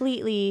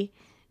completely,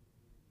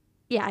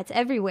 yeah, it's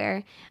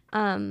everywhere.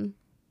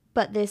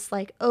 But this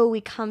like, oh, we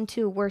come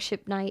to a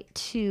worship night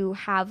to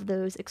have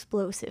those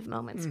explosive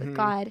moments with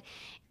God.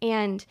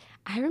 And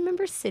I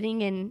remember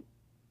sitting in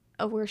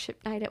a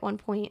worship night at one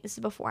point. This is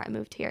before I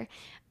moved here.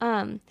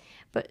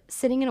 But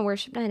sitting in a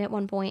worship night at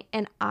one point,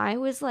 and I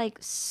was like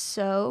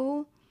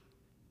so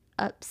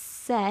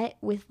upset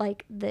with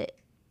like the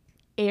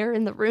air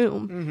in the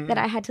room that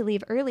I had to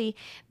leave early,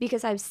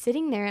 because I was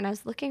sitting there and I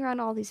was looking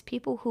around all these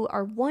people who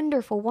are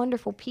wonderful,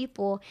 wonderful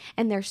people,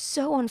 and they're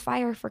so on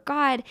fire for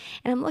God.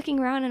 And I'm looking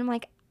around and I'm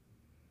like,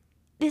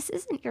 this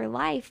isn't your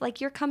life.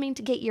 Like you're coming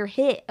to get your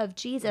hit of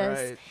Jesus.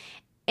 Right.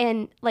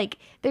 And like,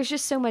 there's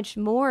just so much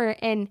more.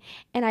 And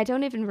I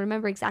don't even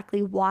remember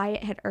exactly why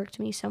it had irked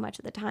me so much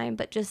at the time,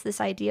 but just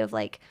this idea of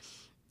like,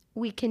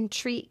 we can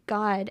treat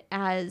God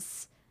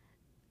as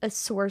a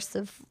source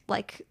of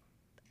like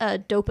a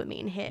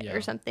dopamine hit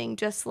or something,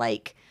 just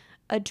like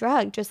a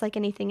drug, just like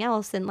anything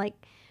else. And like,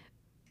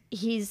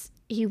 he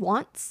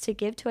wants to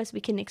give to us.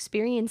 We can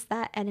experience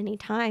that at any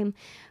time.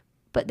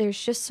 But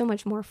there's just so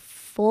much more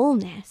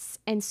fullness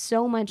and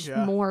so much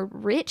more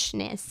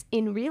richness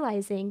in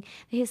realizing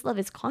that his love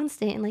is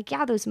constant. And like,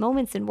 yeah, those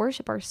moments in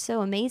worship are so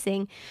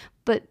amazing.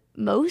 But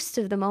most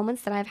of the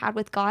moments that I've had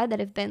with God that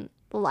have been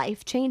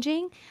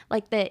life-changing,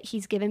 like that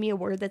he's given me a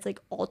word that's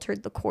like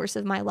altered the course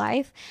of my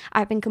life,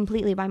 I've been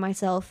completely by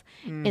myself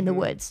in the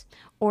woods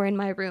or in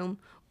my room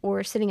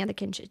or sitting at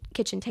the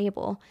kitchen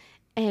table.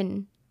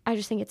 And I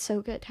just think it's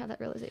so good to have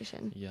that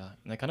realization. Yeah,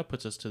 and that kind of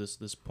puts us to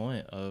this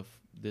point of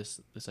this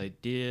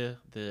idea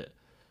that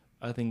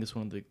I think is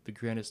one of the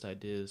grandest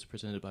ideas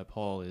presented by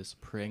Paul is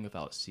praying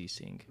without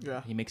ceasing.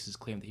 Yeah. He makes his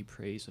claim that he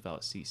prays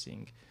without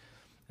ceasing.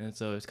 And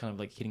so it's kind of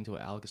like hitting to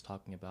what Alec is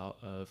talking about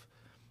of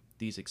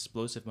these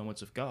explosive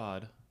moments of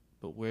God,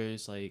 but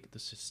where's like the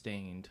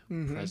sustained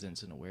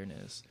presence and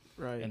awareness?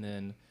 Right. And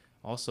then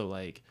also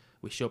like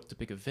we show up to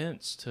big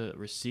events to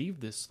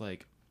receive this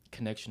like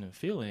connection and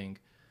feeling,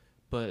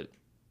 but,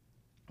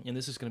 and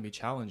this is going to be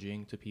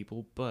challenging to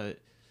people, but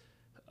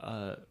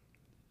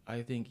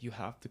I think you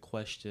have to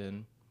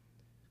question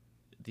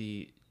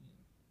the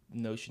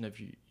notion of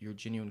your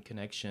genuine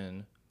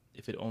connection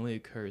if it only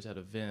occurs at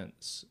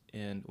events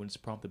and when it's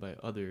prompted by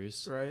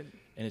others. Right.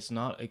 And it's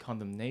not a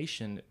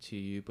condemnation to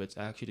you, but it's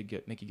actually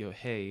to make you go,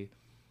 hey,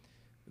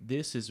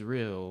 this is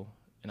real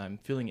and I'm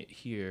feeling it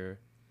here.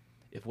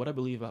 If what I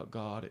believe about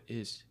God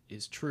is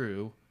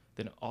true,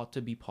 then it ought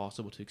to be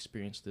possible to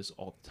experience this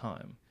all the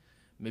time.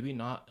 Maybe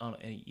not on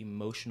any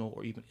emotional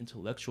or even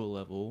intellectual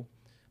level,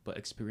 but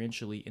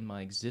experientially in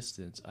my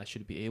existence, I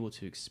should be able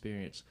to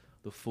experience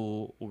the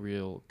full,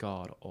 real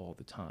God all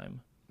the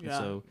time. Yeah.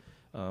 And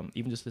so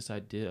even just this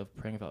idea of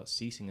praying without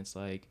ceasing, it's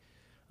like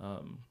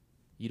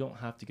you don't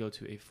have to go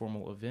to a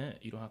formal event.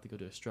 You don't have to go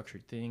to a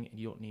structured thing. And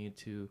you don't need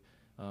to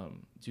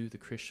do the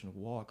Christian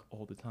walk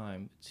all the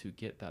time to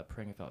get that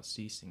praying without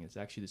ceasing. It's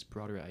actually this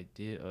broader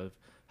idea of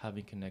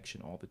having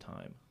connection all the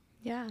time.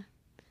 Yeah.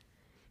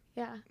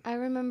 Yeah. I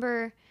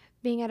remember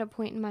being at a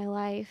point in my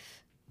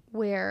life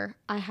where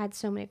I had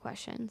so many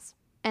questions.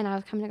 And I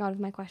was coming to God with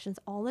my questions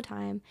all the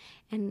time.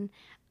 And,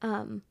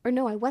 or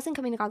no, I wasn't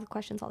coming to God with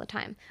questions all the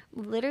time.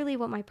 Literally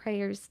what my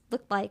prayers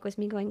looked like was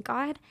me going,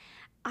 God,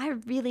 I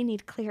really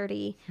need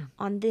clarity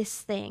on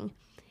this thing.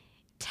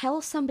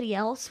 Tell somebody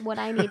else what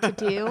I need to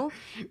do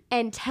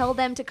and tell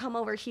them to come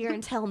over here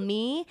and tell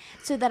me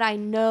so that I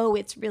know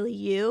it's really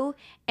you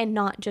and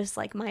not just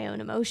like my own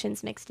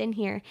emotions mixed in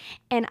here.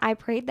 And I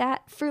prayed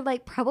that for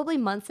like probably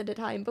months at a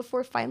time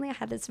before finally I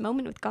had this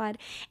moment with God.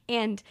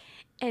 And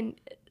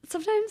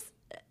sometimes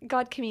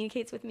God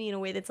communicates with me in a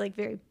way that's like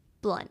very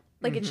blunt.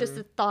 Like it's just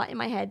a thought in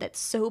my head that's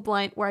so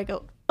blunt where I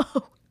go,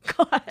 oh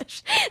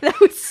gosh, that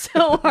was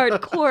so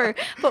hardcore.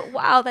 But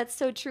wow, that's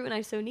so true. And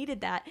I so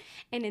needed that.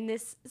 And in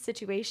this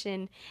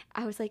situation,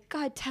 I was like,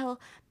 God, tell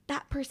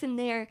that person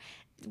there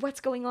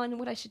what's going on and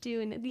what I should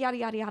do and yada,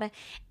 yada, yada.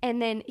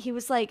 And then he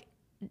was like,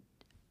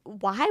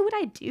 why would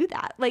I do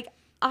that? Like,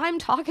 I'm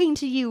talking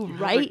to you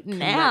right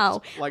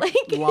now. Like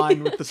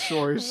line with the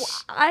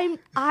source.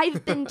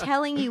 I've been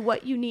telling you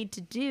what you need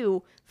to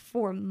do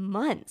for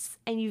months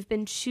and you've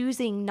been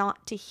choosing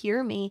not to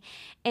hear me.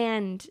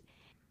 And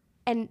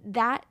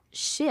that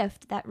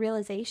shift, that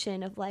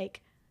realization of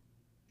like,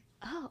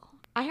 oh,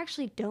 I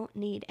actually don't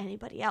need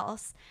anybody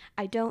else.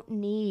 I don't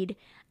need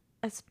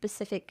a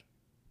specific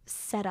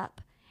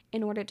setup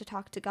in order to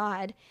talk to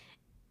God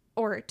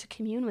or to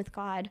commune with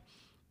God.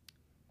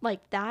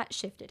 Like that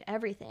shifted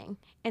everything.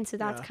 And so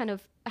that's kind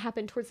of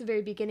happened towards the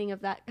very beginning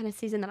of that kind of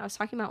season that I was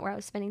talking about where I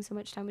was spending so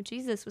much time with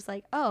Jesus was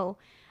like, oh,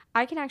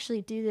 I can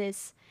actually do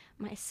this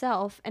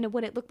myself. And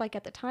what it looked like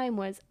at the time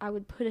was I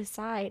would put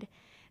aside,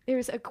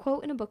 there's a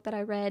quote in a book that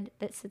I read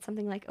that said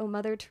something like, oh,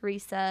 Mother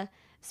Teresa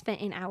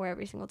spent an hour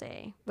every single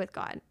day with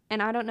God.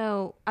 And I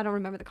don't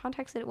remember the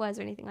context that it was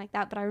or anything like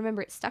that, but I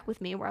remember it stuck with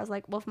me where I was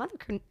like, well, if Mother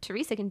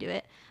Teresa can do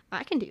it,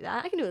 I can do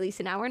that. I can do at least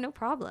an hour, no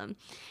problem.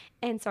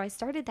 And so I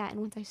started that.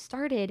 And once I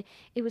started,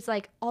 it was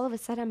like all of a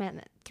sudden I'm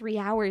at 3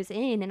 hours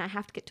in and I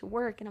have to get to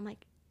work. And I'm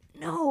like,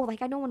 no,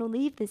 like I don't want to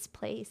leave this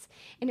place.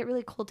 And it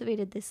really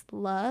cultivated this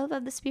love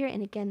of the Spirit.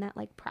 And again, that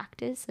like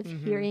practice of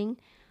hearing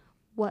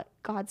what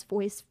God's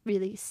voice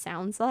really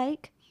sounds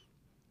like.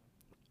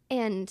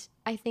 And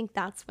I think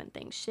that's when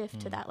things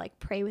shift to that like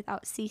pray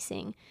without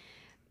ceasing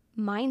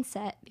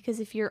mindset. Because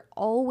if you're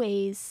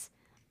always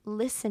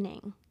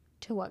listening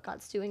to what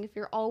God's doing, if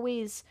you're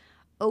always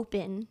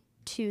open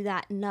to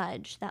that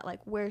nudge, that like,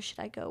 where should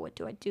I go? What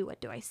do I do?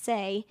 What do I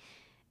say?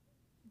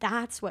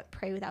 That's what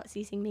pray without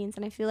ceasing means.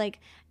 And I feel like,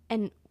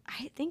 and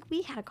I think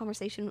we had a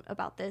conversation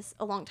about this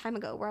a long time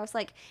ago where I was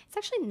like, it's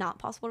actually not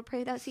possible to pray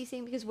without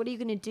ceasing because what are you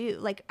going to do?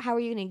 Like, how are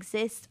you going to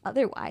exist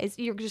otherwise?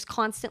 You're just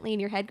constantly in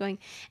your head going,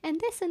 and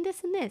this and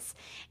this and this.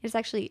 It's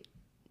actually,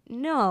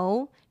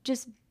 no,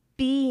 just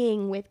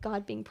being with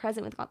God, being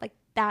present with God. Like,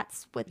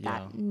 that's what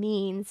that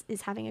means,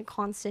 is having a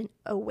constant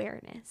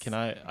awareness.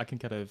 I can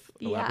kind of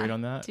elaborate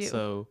on that. Do.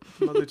 So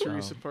Mother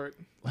Teresa part,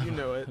 you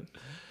know it.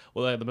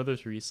 Well, the Mother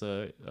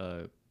Teresa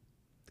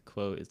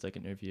quote is like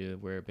an interview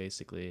where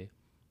basically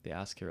they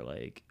ask her,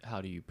 like,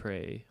 how do you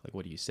pray? Like,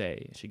 what do you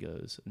say? And she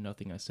goes,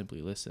 nothing, I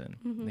simply listen.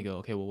 And they go,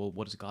 okay, well,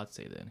 what does God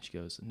say then? She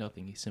goes,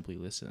 nothing, he simply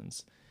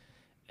listens.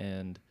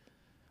 And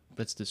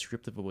that's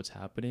descriptive of what's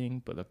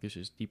happening, but like there's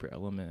this deeper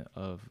element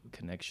of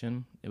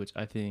connection, which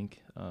I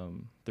think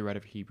the writer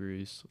of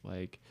Hebrews,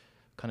 like,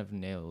 kind of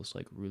nails,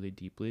 like, really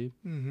deeply.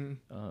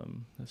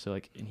 So,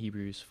 like, in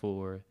Hebrews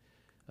 4,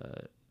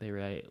 They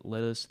write,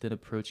 "Let us then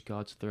approach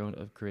God's throne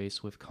of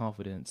grace with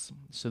confidence,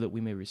 so that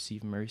we may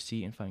receive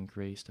mercy and find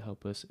grace to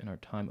help us in our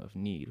time of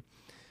need."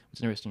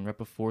 What's interesting, right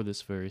before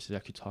this verse, it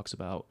actually talks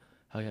about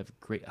how you have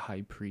a great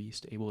high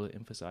priest able to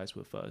empathize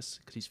with us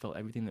because he's felt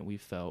everything that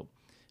we've felt.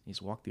 And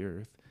he's walked the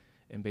earth.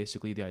 And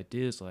basically the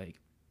idea is like,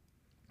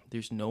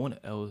 there's no one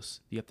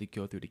else you have to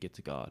go through to get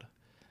to God.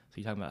 So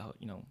you're talking about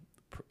how,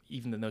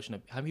 even the notion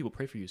of having people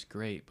pray for you is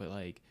great, but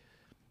like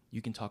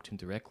you can talk to him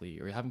directly,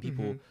 or having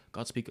people,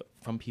 God speak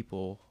from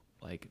people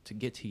like to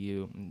get to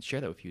you and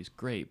share that with you is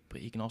great,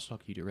 but he can also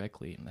talk to you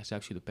directly. And that's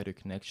actually the better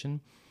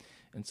connection.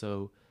 And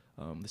so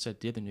this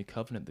idea of the new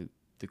covenant,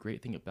 the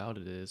great thing about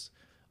it is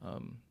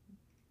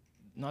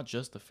not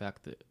just the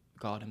fact that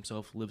God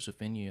himself lives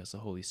within you as the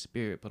Holy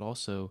Spirit, but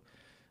also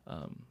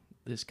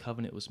this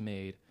covenant was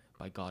made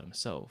by God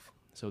himself.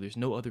 So there's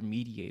no other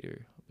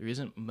mediator. There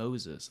isn't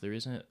Moses. There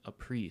isn't a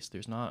priest.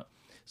 There's not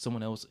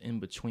someone else in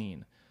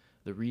between.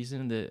 The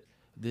reason that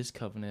this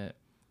covenant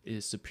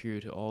is superior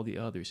to all the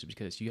others is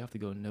because you have to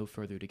go no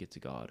further to get to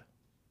God.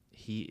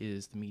 He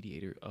is the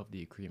mediator of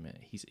the agreement.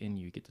 He's in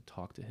you. You get to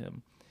talk to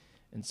him.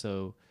 And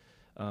so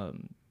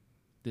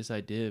this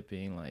idea of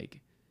being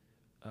like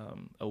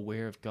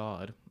aware of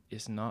God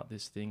is not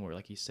this thing where,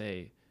 like you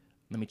say,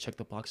 let me check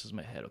the boxes in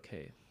my head.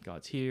 Okay,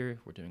 God's here.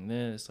 We're doing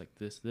this, like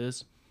this.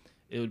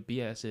 It would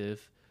be as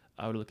if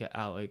I would look at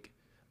Alec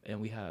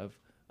and we have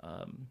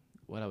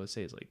what I would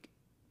say is like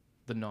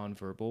the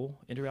nonverbal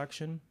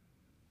interaction.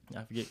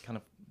 I forget kind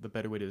of the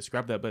better way to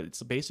describe that, but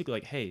it's basically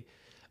like, hey,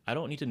 I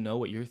don't need to know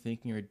what you're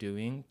thinking or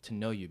doing to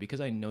know you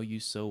because I know you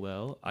so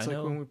well. It's I like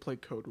know when we play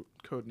code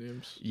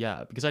names.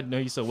 Yeah, because I know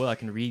you so well, I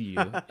can read you.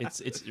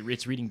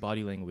 It's reading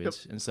body language,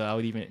 Yep. and so I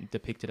would even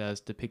depict it as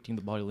depicting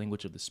the body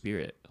language of the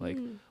Spirit. Like,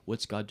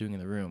 what's God doing in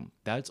the room?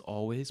 That's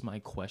always my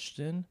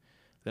question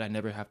that I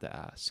never have to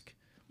ask.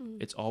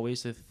 It's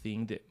always the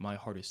thing that my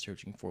heart is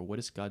searching for. What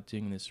is God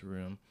doing in this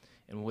room?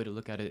 And one way to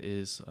look at it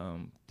is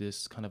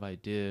this kind of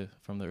idea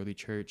from the early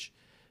church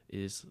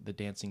is the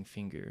dancing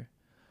finger,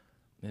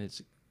 and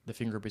it's the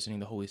finger representing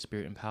the Holy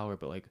Spirit and power.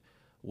 But like,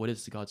 what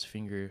is God's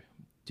finger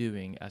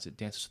doing as it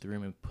dances through the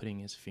room and putting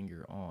his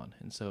finger on?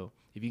 And so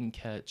if you can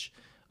catch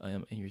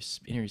in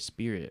your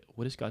spirit,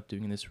 what is God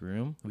doing in this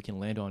room? We can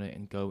land on it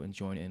and go and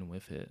join in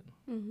with it.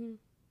 Mm-hmm.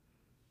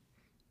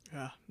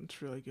 Yeah,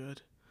 that's really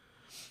good.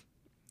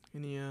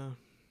 Any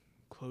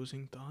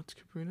closing thoughts,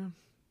 Kabrina?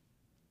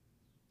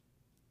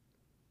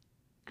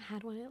 I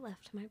had one, it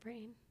left my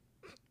brain.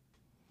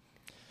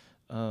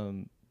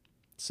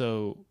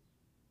 So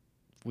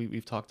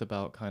we've talked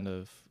about kind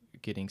of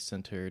getting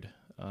centered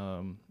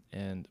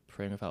and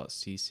praying without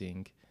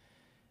ceasing,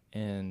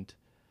 and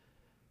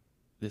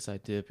this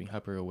idea of being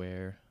hyper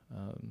aware.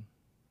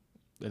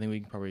 I think we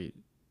can probably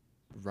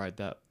ride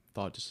that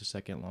thought just a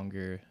second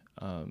longer.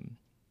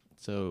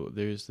 So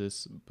there's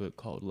this book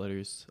called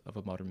Letters of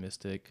a Modern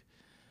Mystic.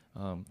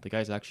 The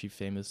guy's actually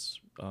famous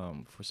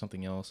for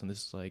something else, and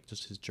this is like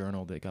just his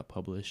journal that got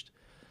published.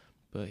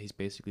 But he's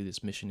basically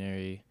this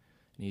missionary,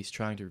 and he's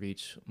trying to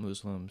reach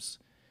Muslims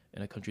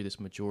in a country that's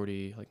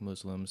majority like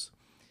Muslims,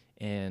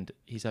 and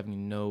he's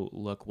having no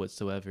luck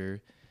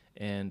whatsoever.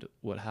 And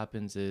what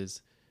happens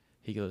is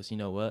he goes, you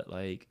know what,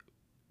 like,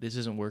 this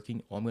isn't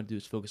working. All I'm going to do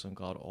is focus on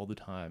God all the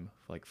time,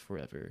 like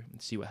forever,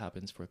 and see what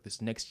happens for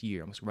this next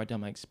year. I'm just going to write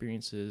down my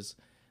experiences.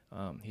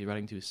 He's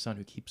writing to his son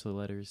who keeps the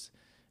letters.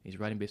 He's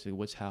writing basically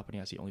what's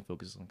happening as he only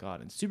focuses on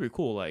God. And it's super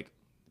cool. Like,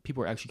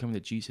 people are actually coming to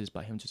Jesus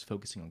by him just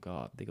focusing on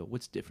God. They go,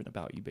 what's different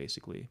about you,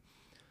 basically?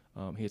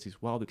 He has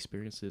these wild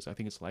experiences. I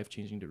think it's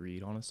life-changing to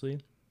read,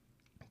 honestly.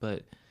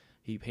 But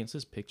he paints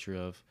this picture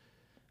of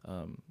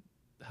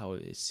how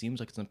it seems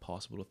like it's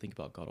impossible to think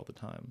about God all the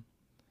time.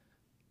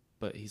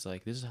 But he's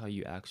like, this is how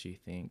you actually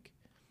think.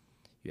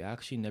 You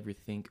actually never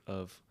think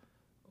of,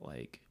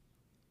 like,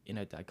 in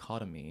a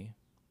dichotomy,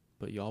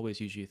 but you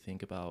always usually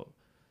think about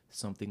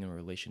something in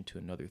relation to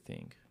another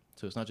thing.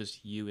 So it's not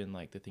just you and,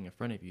 like, the thing in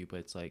front of you,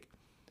 but it's like,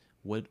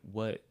 what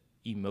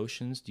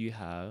emotions do you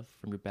have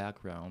from your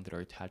background that are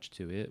attached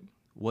to it?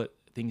 What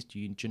things do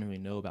you generally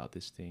know about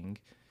this thing?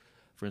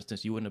 For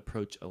instance, you wouldn't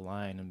approach a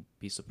lion and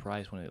be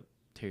surprised when it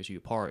tears you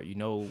apart. You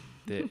know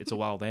that it's a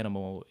wild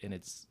animal and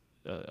it's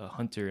a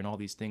hunter and all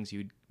these things.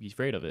 You'd be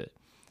afraid of it.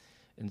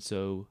 And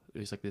so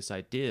there's like this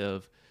idea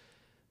of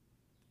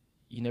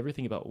you never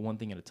think about one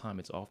thing at a time.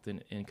 It's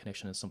often in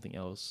connection to something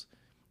else.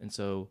 And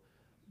so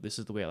this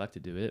is the way I like to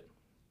do it.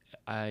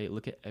 I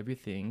look at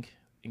everything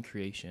in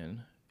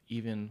creation,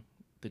 even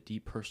the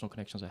deep personal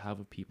connections I have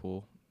with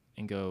people,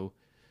 and go,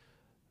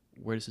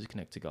 where does this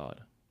connect to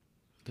God?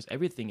 Because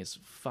everything is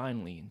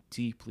finally and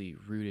deeply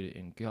rooted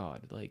in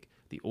God, like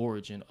the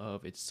origin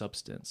of its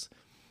substance.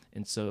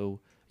 And so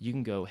you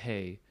can go,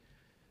 hey,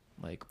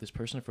 like this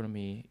person in front of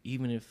me,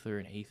 even if they're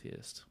an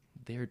atheist,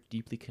 they're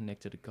deeply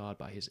connected to God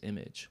by his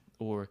image.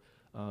 Or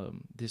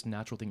this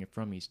natural thing in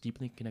front of me is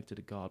deeply connected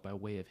to God by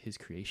way of his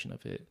creation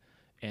of it.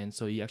 And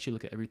so you actually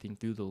look at everything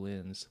through the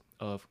lens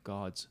of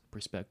God's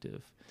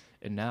perspective.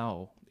 And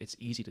now it's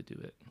easy to do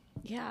it.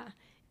 Yeah.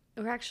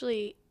 We're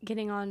actually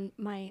getting on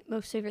my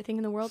most favorite thing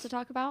in the world to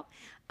talk about.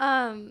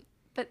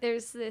 But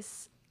there's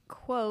this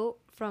quote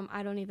from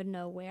I don't even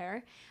know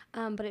where,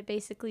 but it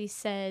basically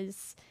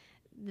says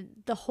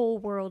the whole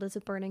world is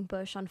a burning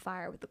bush on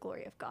fire with the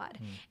glory of God.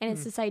 And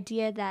it's this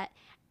idea that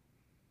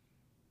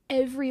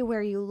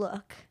everywhere you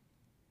look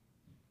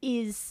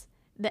is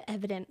the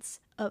evidence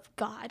of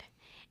God.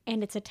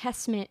 And it's a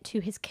testament to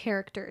his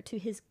character, to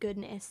his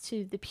goodness,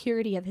 to the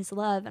purity of his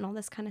love and all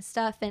this kind of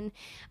stuff. And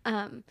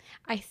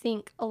I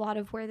think a lot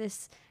of where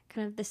this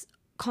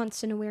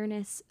constant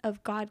awareness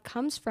of God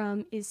comes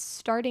from is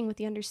starting with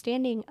the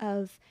understanding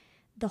of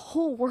the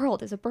whole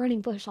world is a burning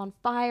bush on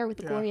fire with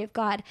the glory of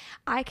God.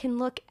 I can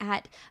look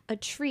at a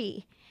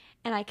tree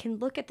and I can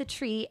look at the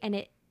tree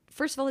and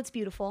first of all, it's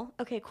beautiful.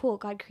 Okay, cool.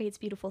 God creates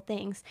beautiful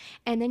things.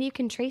 And then you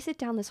can trace it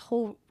down this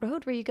whole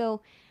road where you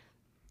go,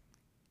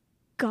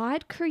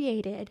 God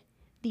created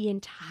the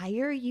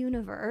entire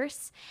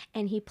universe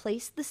and he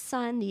placed the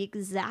sun the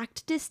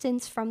exact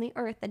distance from the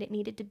earth that it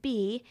needed to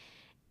be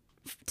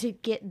to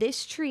get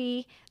this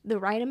tree the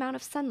right amount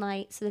of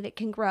sunlight so that it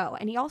can grow.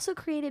 And he also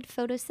created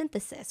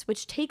photosynthesis,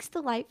 which takes the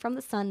light from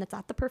the sun that's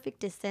at the perfect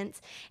distance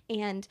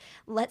and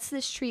lets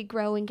this tree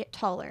grow and get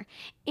taller.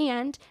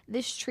 And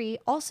this tree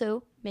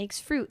also makes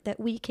fruit that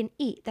we can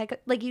eat.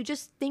 Like you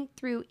just think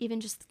through even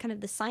just kind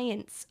of the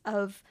science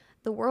of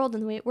the world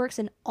and the way it works,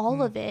 and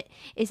all of it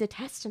is a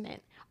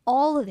testament.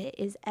 All of it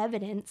is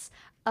evidence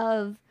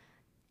of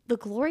the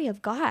glory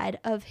of God,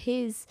 of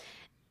his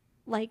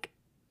like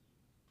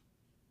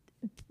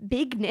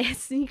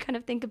bigness. And you kind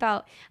of think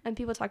about, and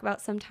people talk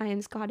about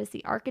sometimes God is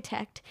the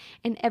architect,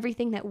 and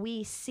everything that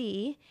we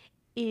see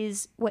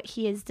is what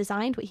he has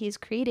designed, what he has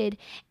created.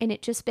 And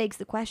it just begs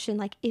the question,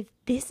 like, if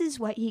this is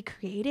what he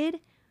created,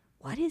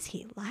 what is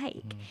he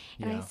like?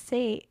 And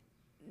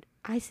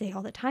I say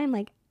all the time,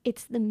 like,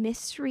 it's the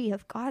mystery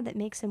of God that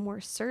makes him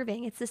worth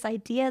serving. It's this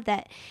idea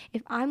that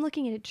if I'm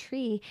looking at a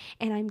tree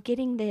and I'm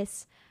getting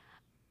this,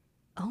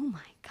 oh my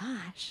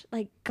gosh,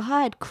 like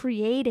God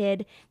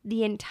created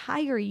the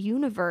entire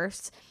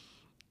universe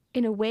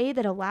in a way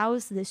that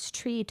allows this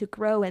tree to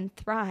grow and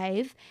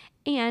thrive.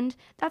 And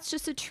that's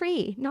just a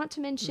tree, not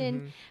to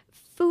mention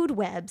food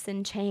webs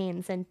and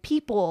chains and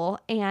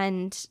people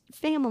and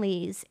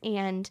families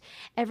and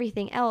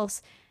everything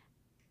else.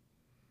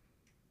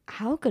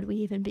 How could we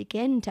even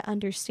begin to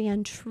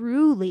understand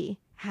truly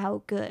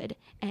how good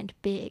and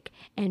big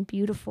and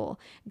beautiful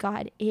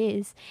God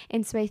is?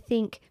 And so I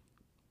think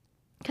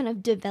kind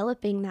of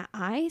developing that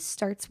eye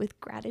starts with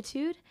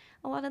gratitude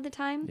a lot of the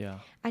time. Yeah.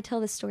 I tell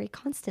this story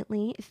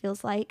constantly, it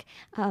feels like.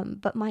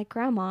 But my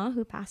grandma,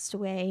 who passed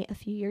away a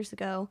few years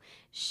ago,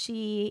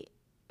 she,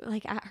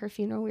 like at her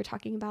funeral, we were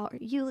talking about her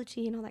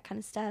eulogy and all that kind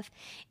of stuff.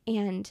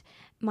 And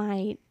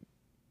my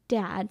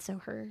dad, so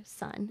her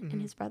son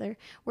and his brother,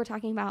 were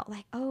talking about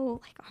like,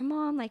 oh, like our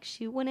mom, like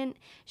she wouldn't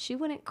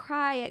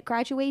cry at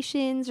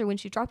graduations or when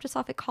she dropped us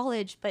off at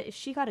college, but if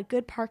she got a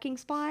good parking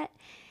spot,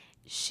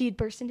 she'd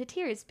burst into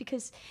tears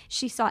because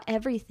she saw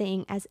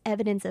everything as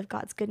evidence of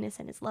God's goodness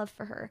and his love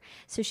for her.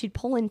 So she'd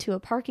pull into a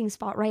parking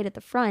spot right at the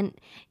front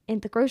in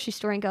the grocery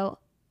store and go,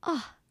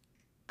 oh,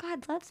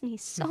 God loves me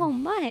so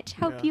much.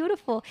 How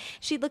beautiful.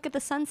 She'd look at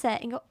the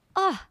sunset and go,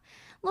 oh,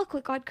 look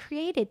what God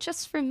created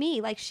just for me.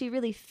 Like she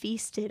really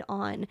feasted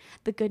on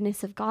the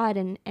goodness of God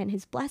and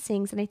his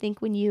blessings. And I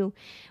think when you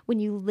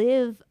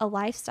live a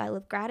lifestyle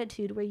of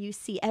gratitude where you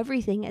see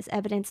everything as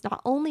evidence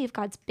not only of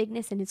God's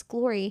bigness and his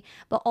glory,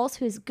 but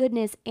also his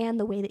goodness and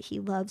the way that he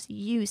loves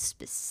you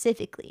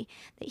specifically,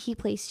 that he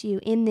placed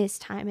you in this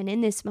time and in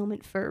this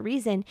moment for a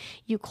reason,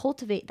 you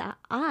cultivate that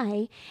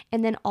eye.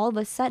 And then all of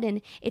a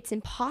sudden it's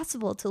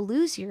impossible to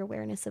lose your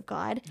awareness of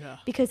God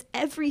because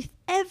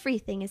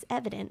everything is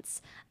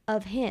evidence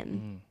of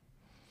him.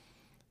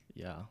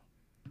 Yeah.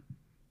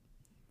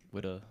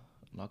 Would have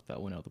knocked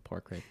that one out of the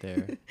park right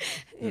there.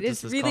 It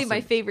is really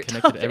my favorite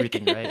connected topic. To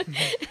everything,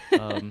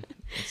 right?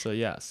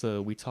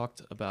 So we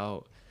talked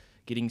about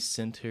getting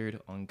centered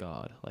on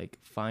God, like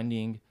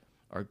finding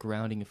our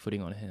grounding and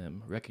footing on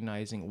him,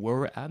 recognizing where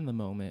we're at in the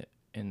moment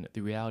and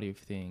the reality of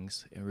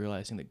things, and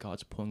realizing that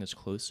God's pulling us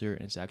closer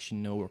and it's actually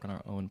no work on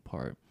our own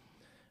part.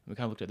 We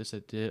kind of looked at this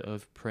idea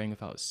of praying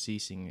without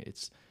ceasing.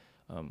 It's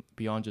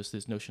beyond just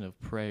this notion of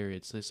prayer,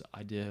 it's this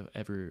idea of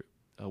ever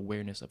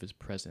awareness of his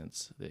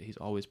presence, that he's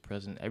always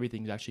present.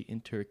 Everything's actually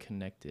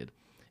interconnected,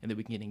 and that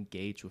we can get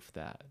engaged with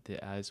that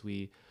as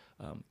we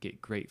get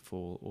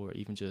grateful or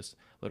even just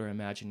let our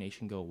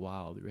imagination go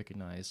wild, we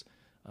recognize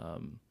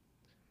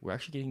we're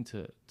actually getting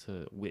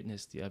to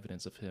witness the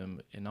evidence of him,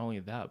 and not only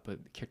that,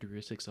 but the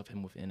characteristics of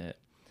him within it.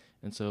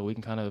 And so we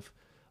can kind of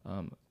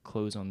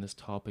close on this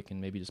topic and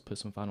maybe just put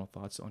some final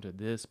thoughts onto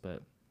this,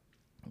 but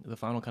the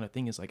final kind of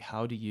thing is like,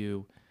 how do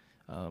you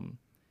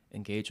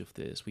engage with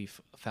this?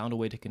 We've found a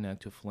way to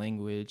connect with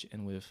language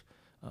and with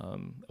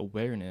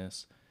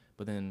awareness,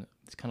 but then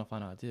this kind of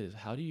final idea is,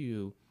 how do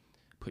you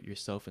put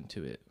yourself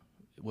into it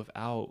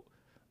without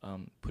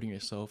putting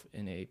yourself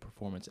in a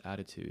performance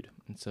attitude?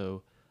 And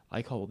so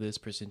I call this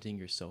presenting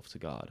yourself to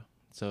God.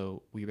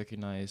 So we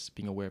recognize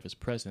being aware of his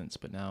presence,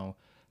 but now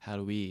how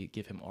do we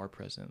give him our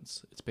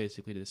presence? It's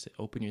basically to say,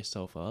 open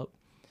yourself up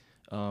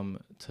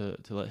to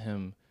let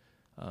him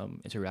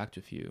interact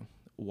with you.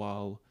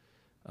 While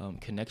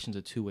connection's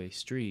a two-way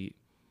street,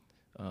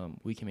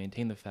 we can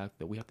maintain the fact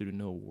that we have to do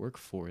no work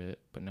for it,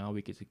 but now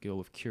we get to go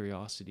with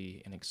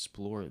curiosity and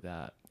explore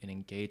that and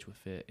engage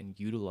with it and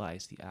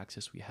utilize the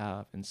access we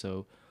have. And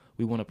so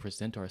we want to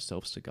present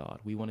ourselves to God.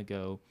 We want to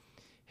go,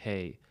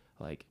 hey,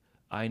 like,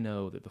 I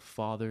know that the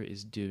Father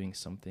is doing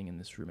something in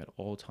this room at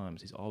all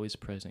times. He's always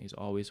present. He's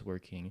always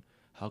working.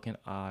 How can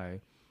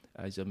I,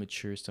 as a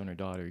mature son or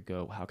daughter,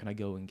 go, how can I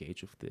go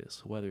engage with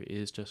this? Whether it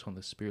is just on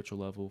the spiritual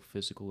level,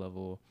 physical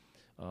level,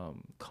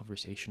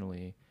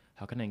 conversationally,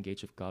 how can I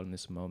engage with God in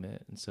this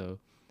moment? And so,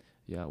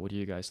 yeah, what are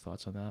your guys'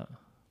 thoughts on that?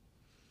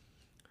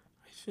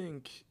 I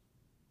think,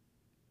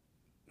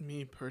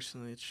 me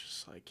personally, it's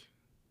just like,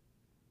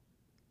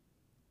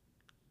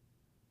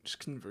 just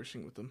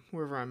conversing with them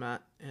wherever I'm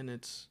at. And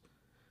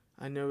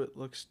I know it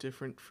looks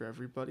different for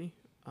everybody.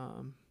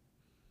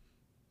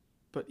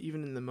 But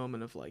even in the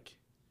moment of like,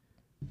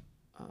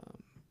 I'm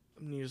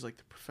going to use like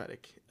the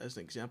prophetic as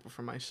an example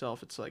for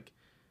myself. It's like,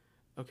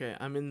 okay,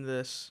 I'm in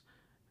this,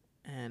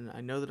 and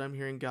I know that I'm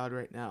hearing God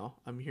right now.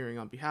 I'm hearing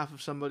on behalf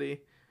of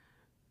somebody.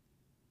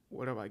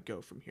 Where do I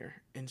go from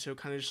here? And so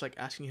kind of just like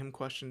asking him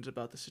questions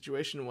about the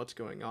situation and what's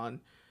going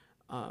on.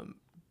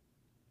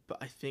 But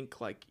I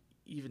think like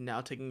even now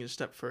taking it a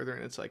step further,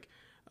 and it's like,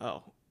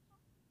 oh,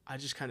 I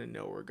just kind of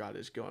know where God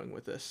is going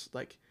with this.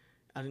 Like,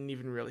 I didn't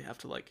even really have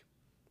to like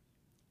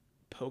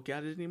poke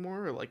at it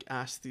anymore, or like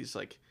ask these,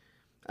 like,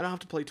 I don't have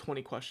to play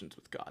 20 questions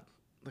with God.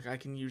 Like, I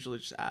can usually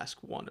just ask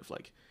one of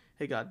like,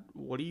 hey God,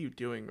 what are you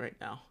doing right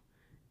now?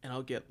 And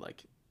I'll get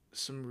like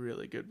some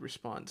really good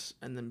response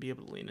and then be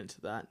able to lean into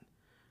that.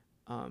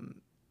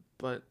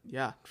 But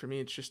yeah, for me,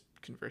 it's just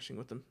conversing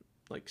with him,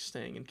 like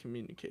staying in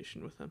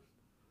communication with him.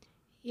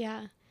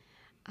 Yeah,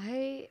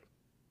 I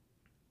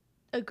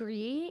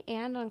agree.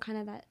 And on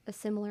kind of a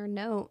similar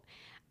note,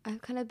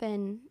 I've kind of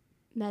been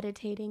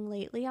meditating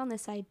lately on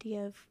this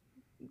idea of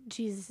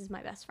Jesus is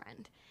my best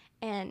friend.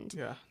 And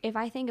Yeah. if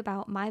I think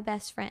about my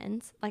best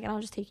friends, like, and I'll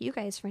just take you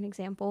guys for an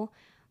example,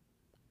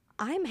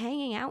 I'm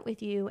hanging out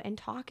with you and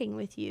talking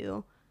with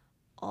you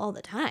all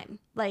the time.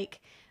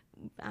 Like,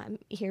 I'm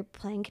here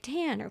playing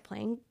Catan or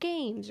playing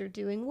games or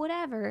doing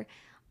whatever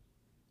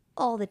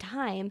all the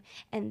time.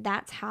 And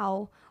that's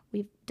how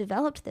we've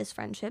developed this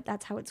friendship.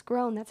 That's how it's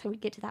grown. That's how we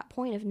get to that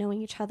point of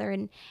knowing each other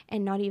and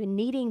not even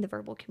needing the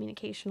verbal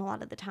communication a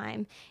lot of the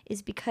time,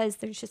 is because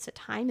there's just a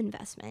time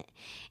investment.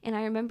 And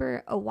I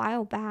remember a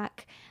while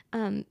back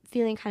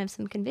feeling kind of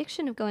some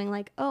conviction of going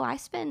like, oh, I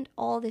spend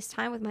all this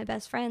time with my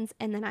best friends,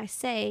 and then I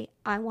say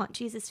I want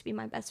Jesus to be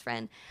my best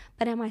friend,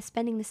 but am I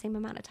spending the same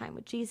amount of time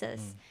with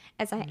Jesus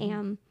as I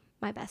am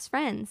my best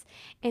friends?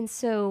 And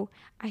so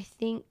I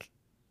think,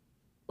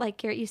 like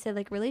Garrett, you said,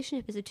 like,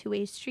 relationship is a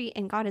two-way street,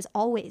 and God is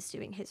always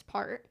doing his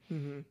part.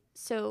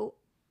 So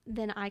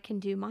then I can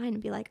do mine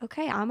and be like,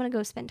 okay, I'm going to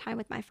go spend time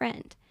with my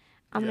friend.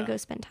 I'm going to go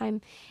spend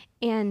time.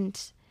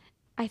 And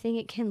I think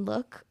it can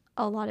look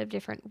a lot of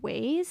different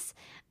ways.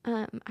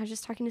 I was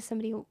just talking to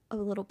somebody a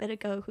little bit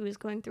ago who was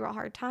going through a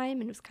hard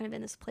time and was kind of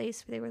in this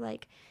place where they were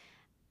like,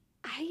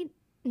 I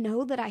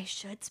know that I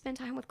should spend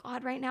time with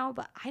God right now,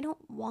 but I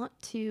don't want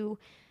to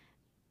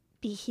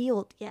be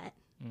healed yet.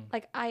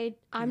 Like,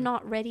 I'm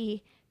not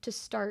ready to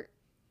start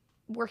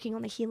working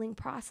on the healing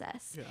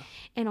process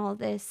and all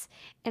this.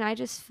 And I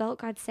just felt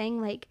God saying,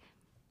 like,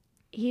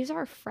 he's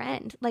our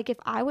friend. Like, if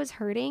I was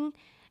hurting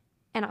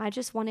and I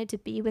just wanted to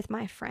be with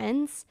my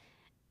friends,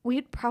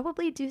 we'd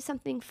probably do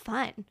something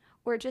fun,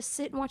 or just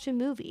sit and watch a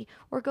movie,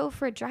 or go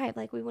for a drive.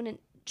 Like, we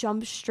wouldn't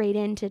jump straight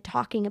into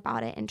talking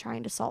about it and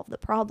trying to solve the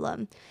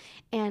problem.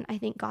 And I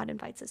think God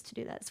invites us to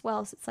do that as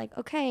well. So it's like,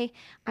 okay,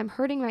 I'm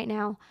hurting right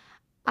now.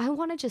 I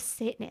want to just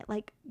sit in it.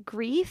 Like,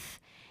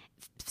 grief,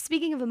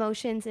 speaking of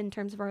emotions in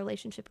terms of our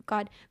relationship with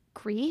God,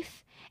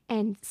 grief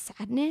and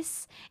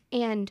sadness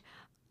and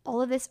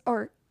all of this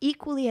are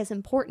equally as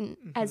important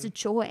as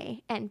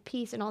joy and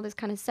peace and all this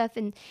kind of stuff.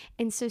 And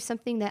so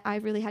something that I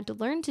really had to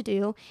learn to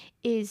do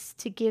is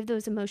to give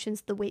those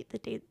emotions the weight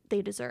that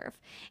they deserve.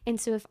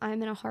 And so if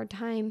I'm in a hard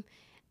time,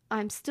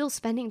 I'm still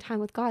spending time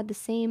with God the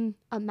same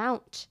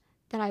amount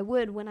that I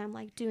would when I'm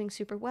like doing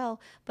super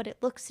well, but it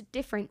looks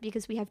different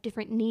because we have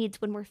different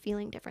needs when we're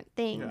feeling different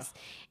things.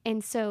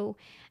 And so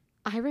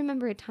I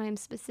remember a time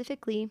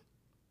specifically,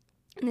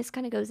 and this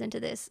kind of goes into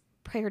this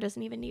prayer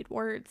doesn't even need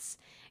words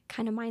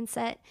kind of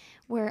mindset,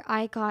 where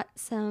I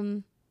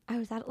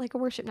was at like a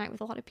worship night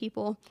with a lot of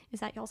people. It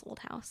was at y'all's old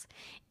house.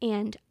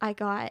 And I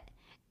got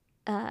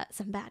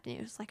some bad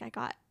news. Like, I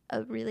got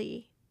a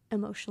really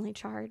emotionally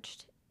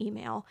charged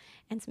email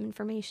and some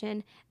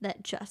information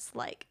that just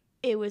like,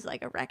 it was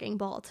like a wrecking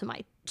ball to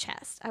my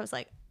chest. I was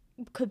like,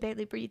 could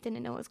barely breathe,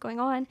 didn't know what was going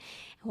on.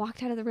 I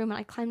walked out of the room and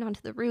I climbed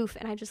onto the roof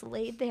and I just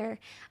laid there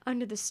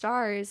under the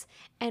stars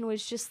and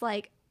was just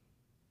like,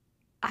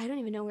 I don't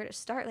even know where to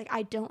start. Like,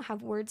 I don't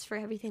have words for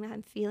everything that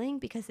I'm feeling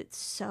because it's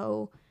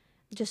so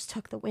just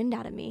took the wind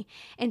out of me.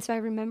 And so I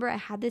remember I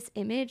had this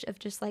image of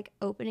just like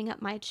opening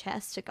up my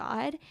chest to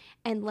God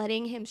and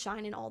letting him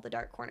shine in all the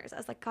dark corners. I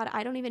was like, God,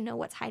 I don't even know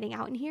what's hiding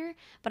out in here,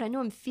 but I know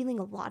I'm feeling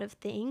a lot of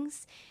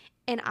things,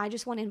 and I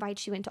just want to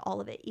invite you into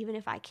all of it, even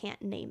if I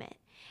can't name it.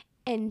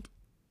 And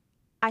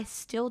I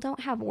still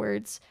don't have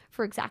words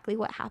for exactly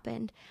what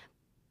happened,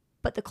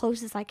 but the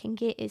closest I can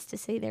get is to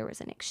say there was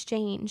an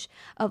exchange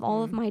of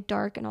all of my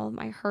dark and all of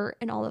my hurt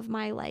and all of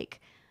my like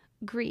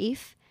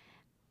grief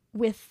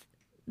with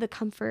the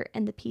comfort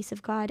and the peace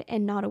of God,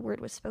 and not a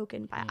word was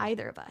spoken by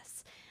either of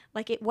us.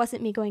 Like, it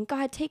wasn't me going,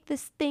 God, take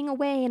this thing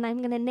away and I'm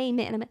going to name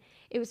it. And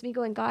it was me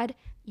going, God,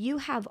 you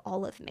have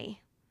all of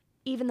me,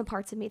 even the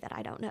parts of me that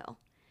I don't know.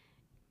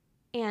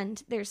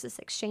 And there's this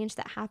exchange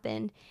that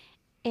happened.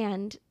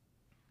 And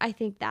I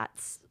think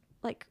that's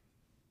like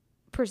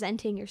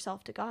presenting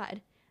yourself to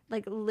God.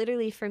 Like,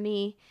 literally for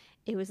me,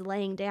 it was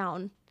laying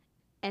down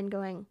and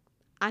going,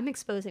 I'm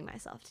exposing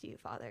myself to you,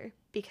 Father,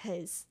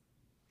 because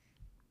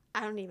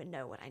I don't even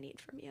know what I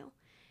need from you.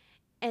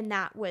 And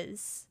that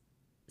was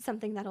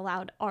something that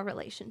allowed our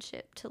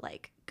relationship to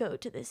like go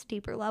to this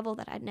deeper level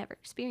that I'd never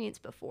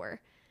experienced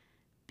before,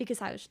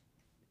 because I was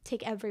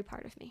take every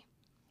part of me.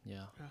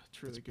 Yeah,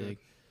 it's really that's good. big.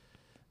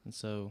 And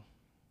so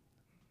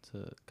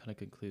to kind of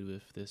conclude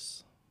with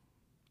this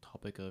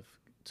topic of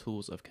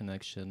tools of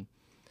connection,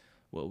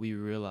 what we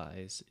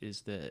realize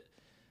is that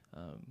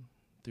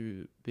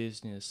through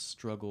business,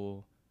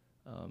 struggle,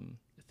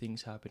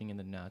 things happening in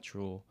the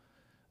natural,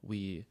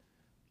 we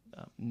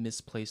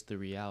misplace the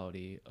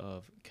reality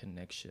of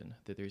connection,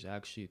 that there's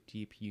actually a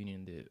deep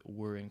union, that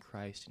we're in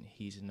Christ and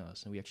he's in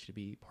us, and we actually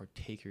be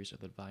partakers of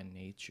the divine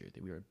nature,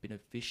 that we are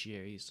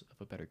beneficiaries of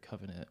a better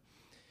covenant.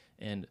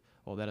 And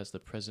while that is the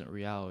present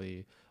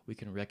reality, we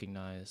can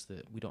recognize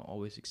that we don't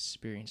always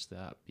experience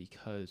that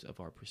because of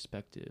our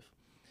perspective.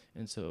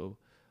 And so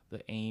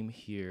the aim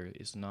here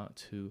is not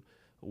to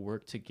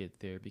work to get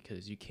there,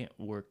 because you can't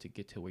work to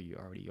get to where you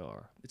already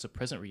are. It's a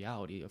present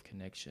reality of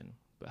connection.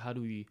 But how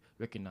do we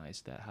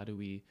recognize that? How do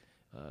we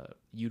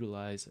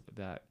utilize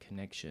that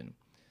connection?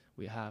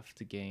 We have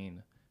to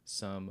gain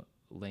some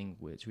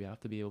language. We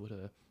have to be able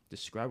to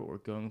describe what we're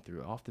going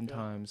through.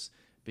 Oftentimes,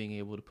 being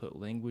able to put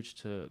language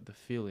to the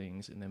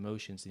feelings and the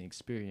emotions and the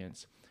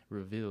experience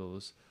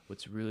reveals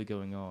what's really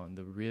going on,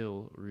 the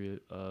real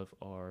root of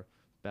our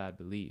bad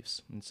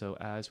beliefs. And so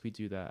as we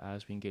do that,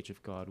 as we engage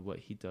with God, what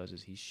he does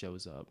is he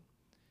shows up,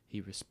 he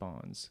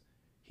responds,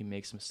 he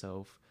makes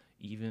himself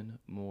even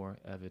more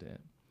evident.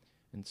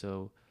 And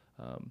so,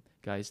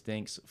 guys,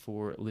 thanks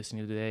for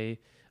listening today.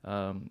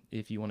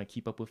 If you want to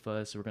keep up with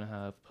us, we're going to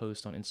have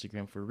posts on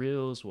Instagram for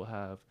Reels. We'll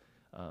have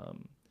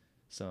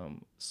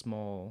some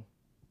small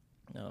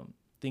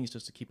things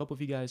just to keep up with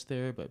you guys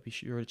there, but be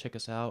sure to check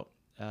us out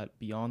at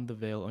Beyond the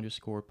Veil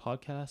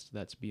 _podcast.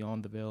 That's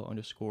Beyond the Veil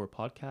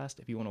 _podcast.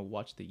 If you want to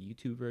watch the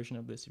YouTube version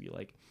of this, if you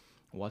like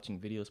watching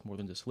videos more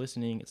than just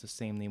listening, it's the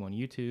same name on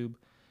YouTube.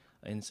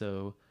 And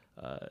so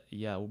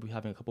we'll be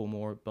having a couple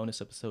more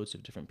bonus episodes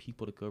of different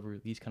people to go over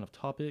these kind of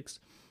topics.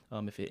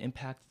 If it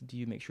impacted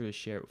you, make sure to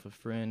share it with a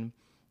friend.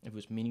 If it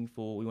was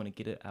meaningful, we want to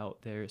get it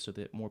out there so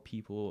that more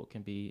people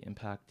can be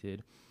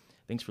impacted.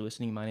 Thanks for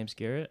listening. My name's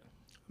Garrett.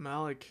 I'm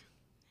Alec.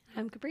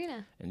 I'm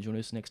Kabrina. And join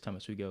us next time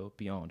as we go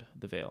Beyond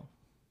the Veil.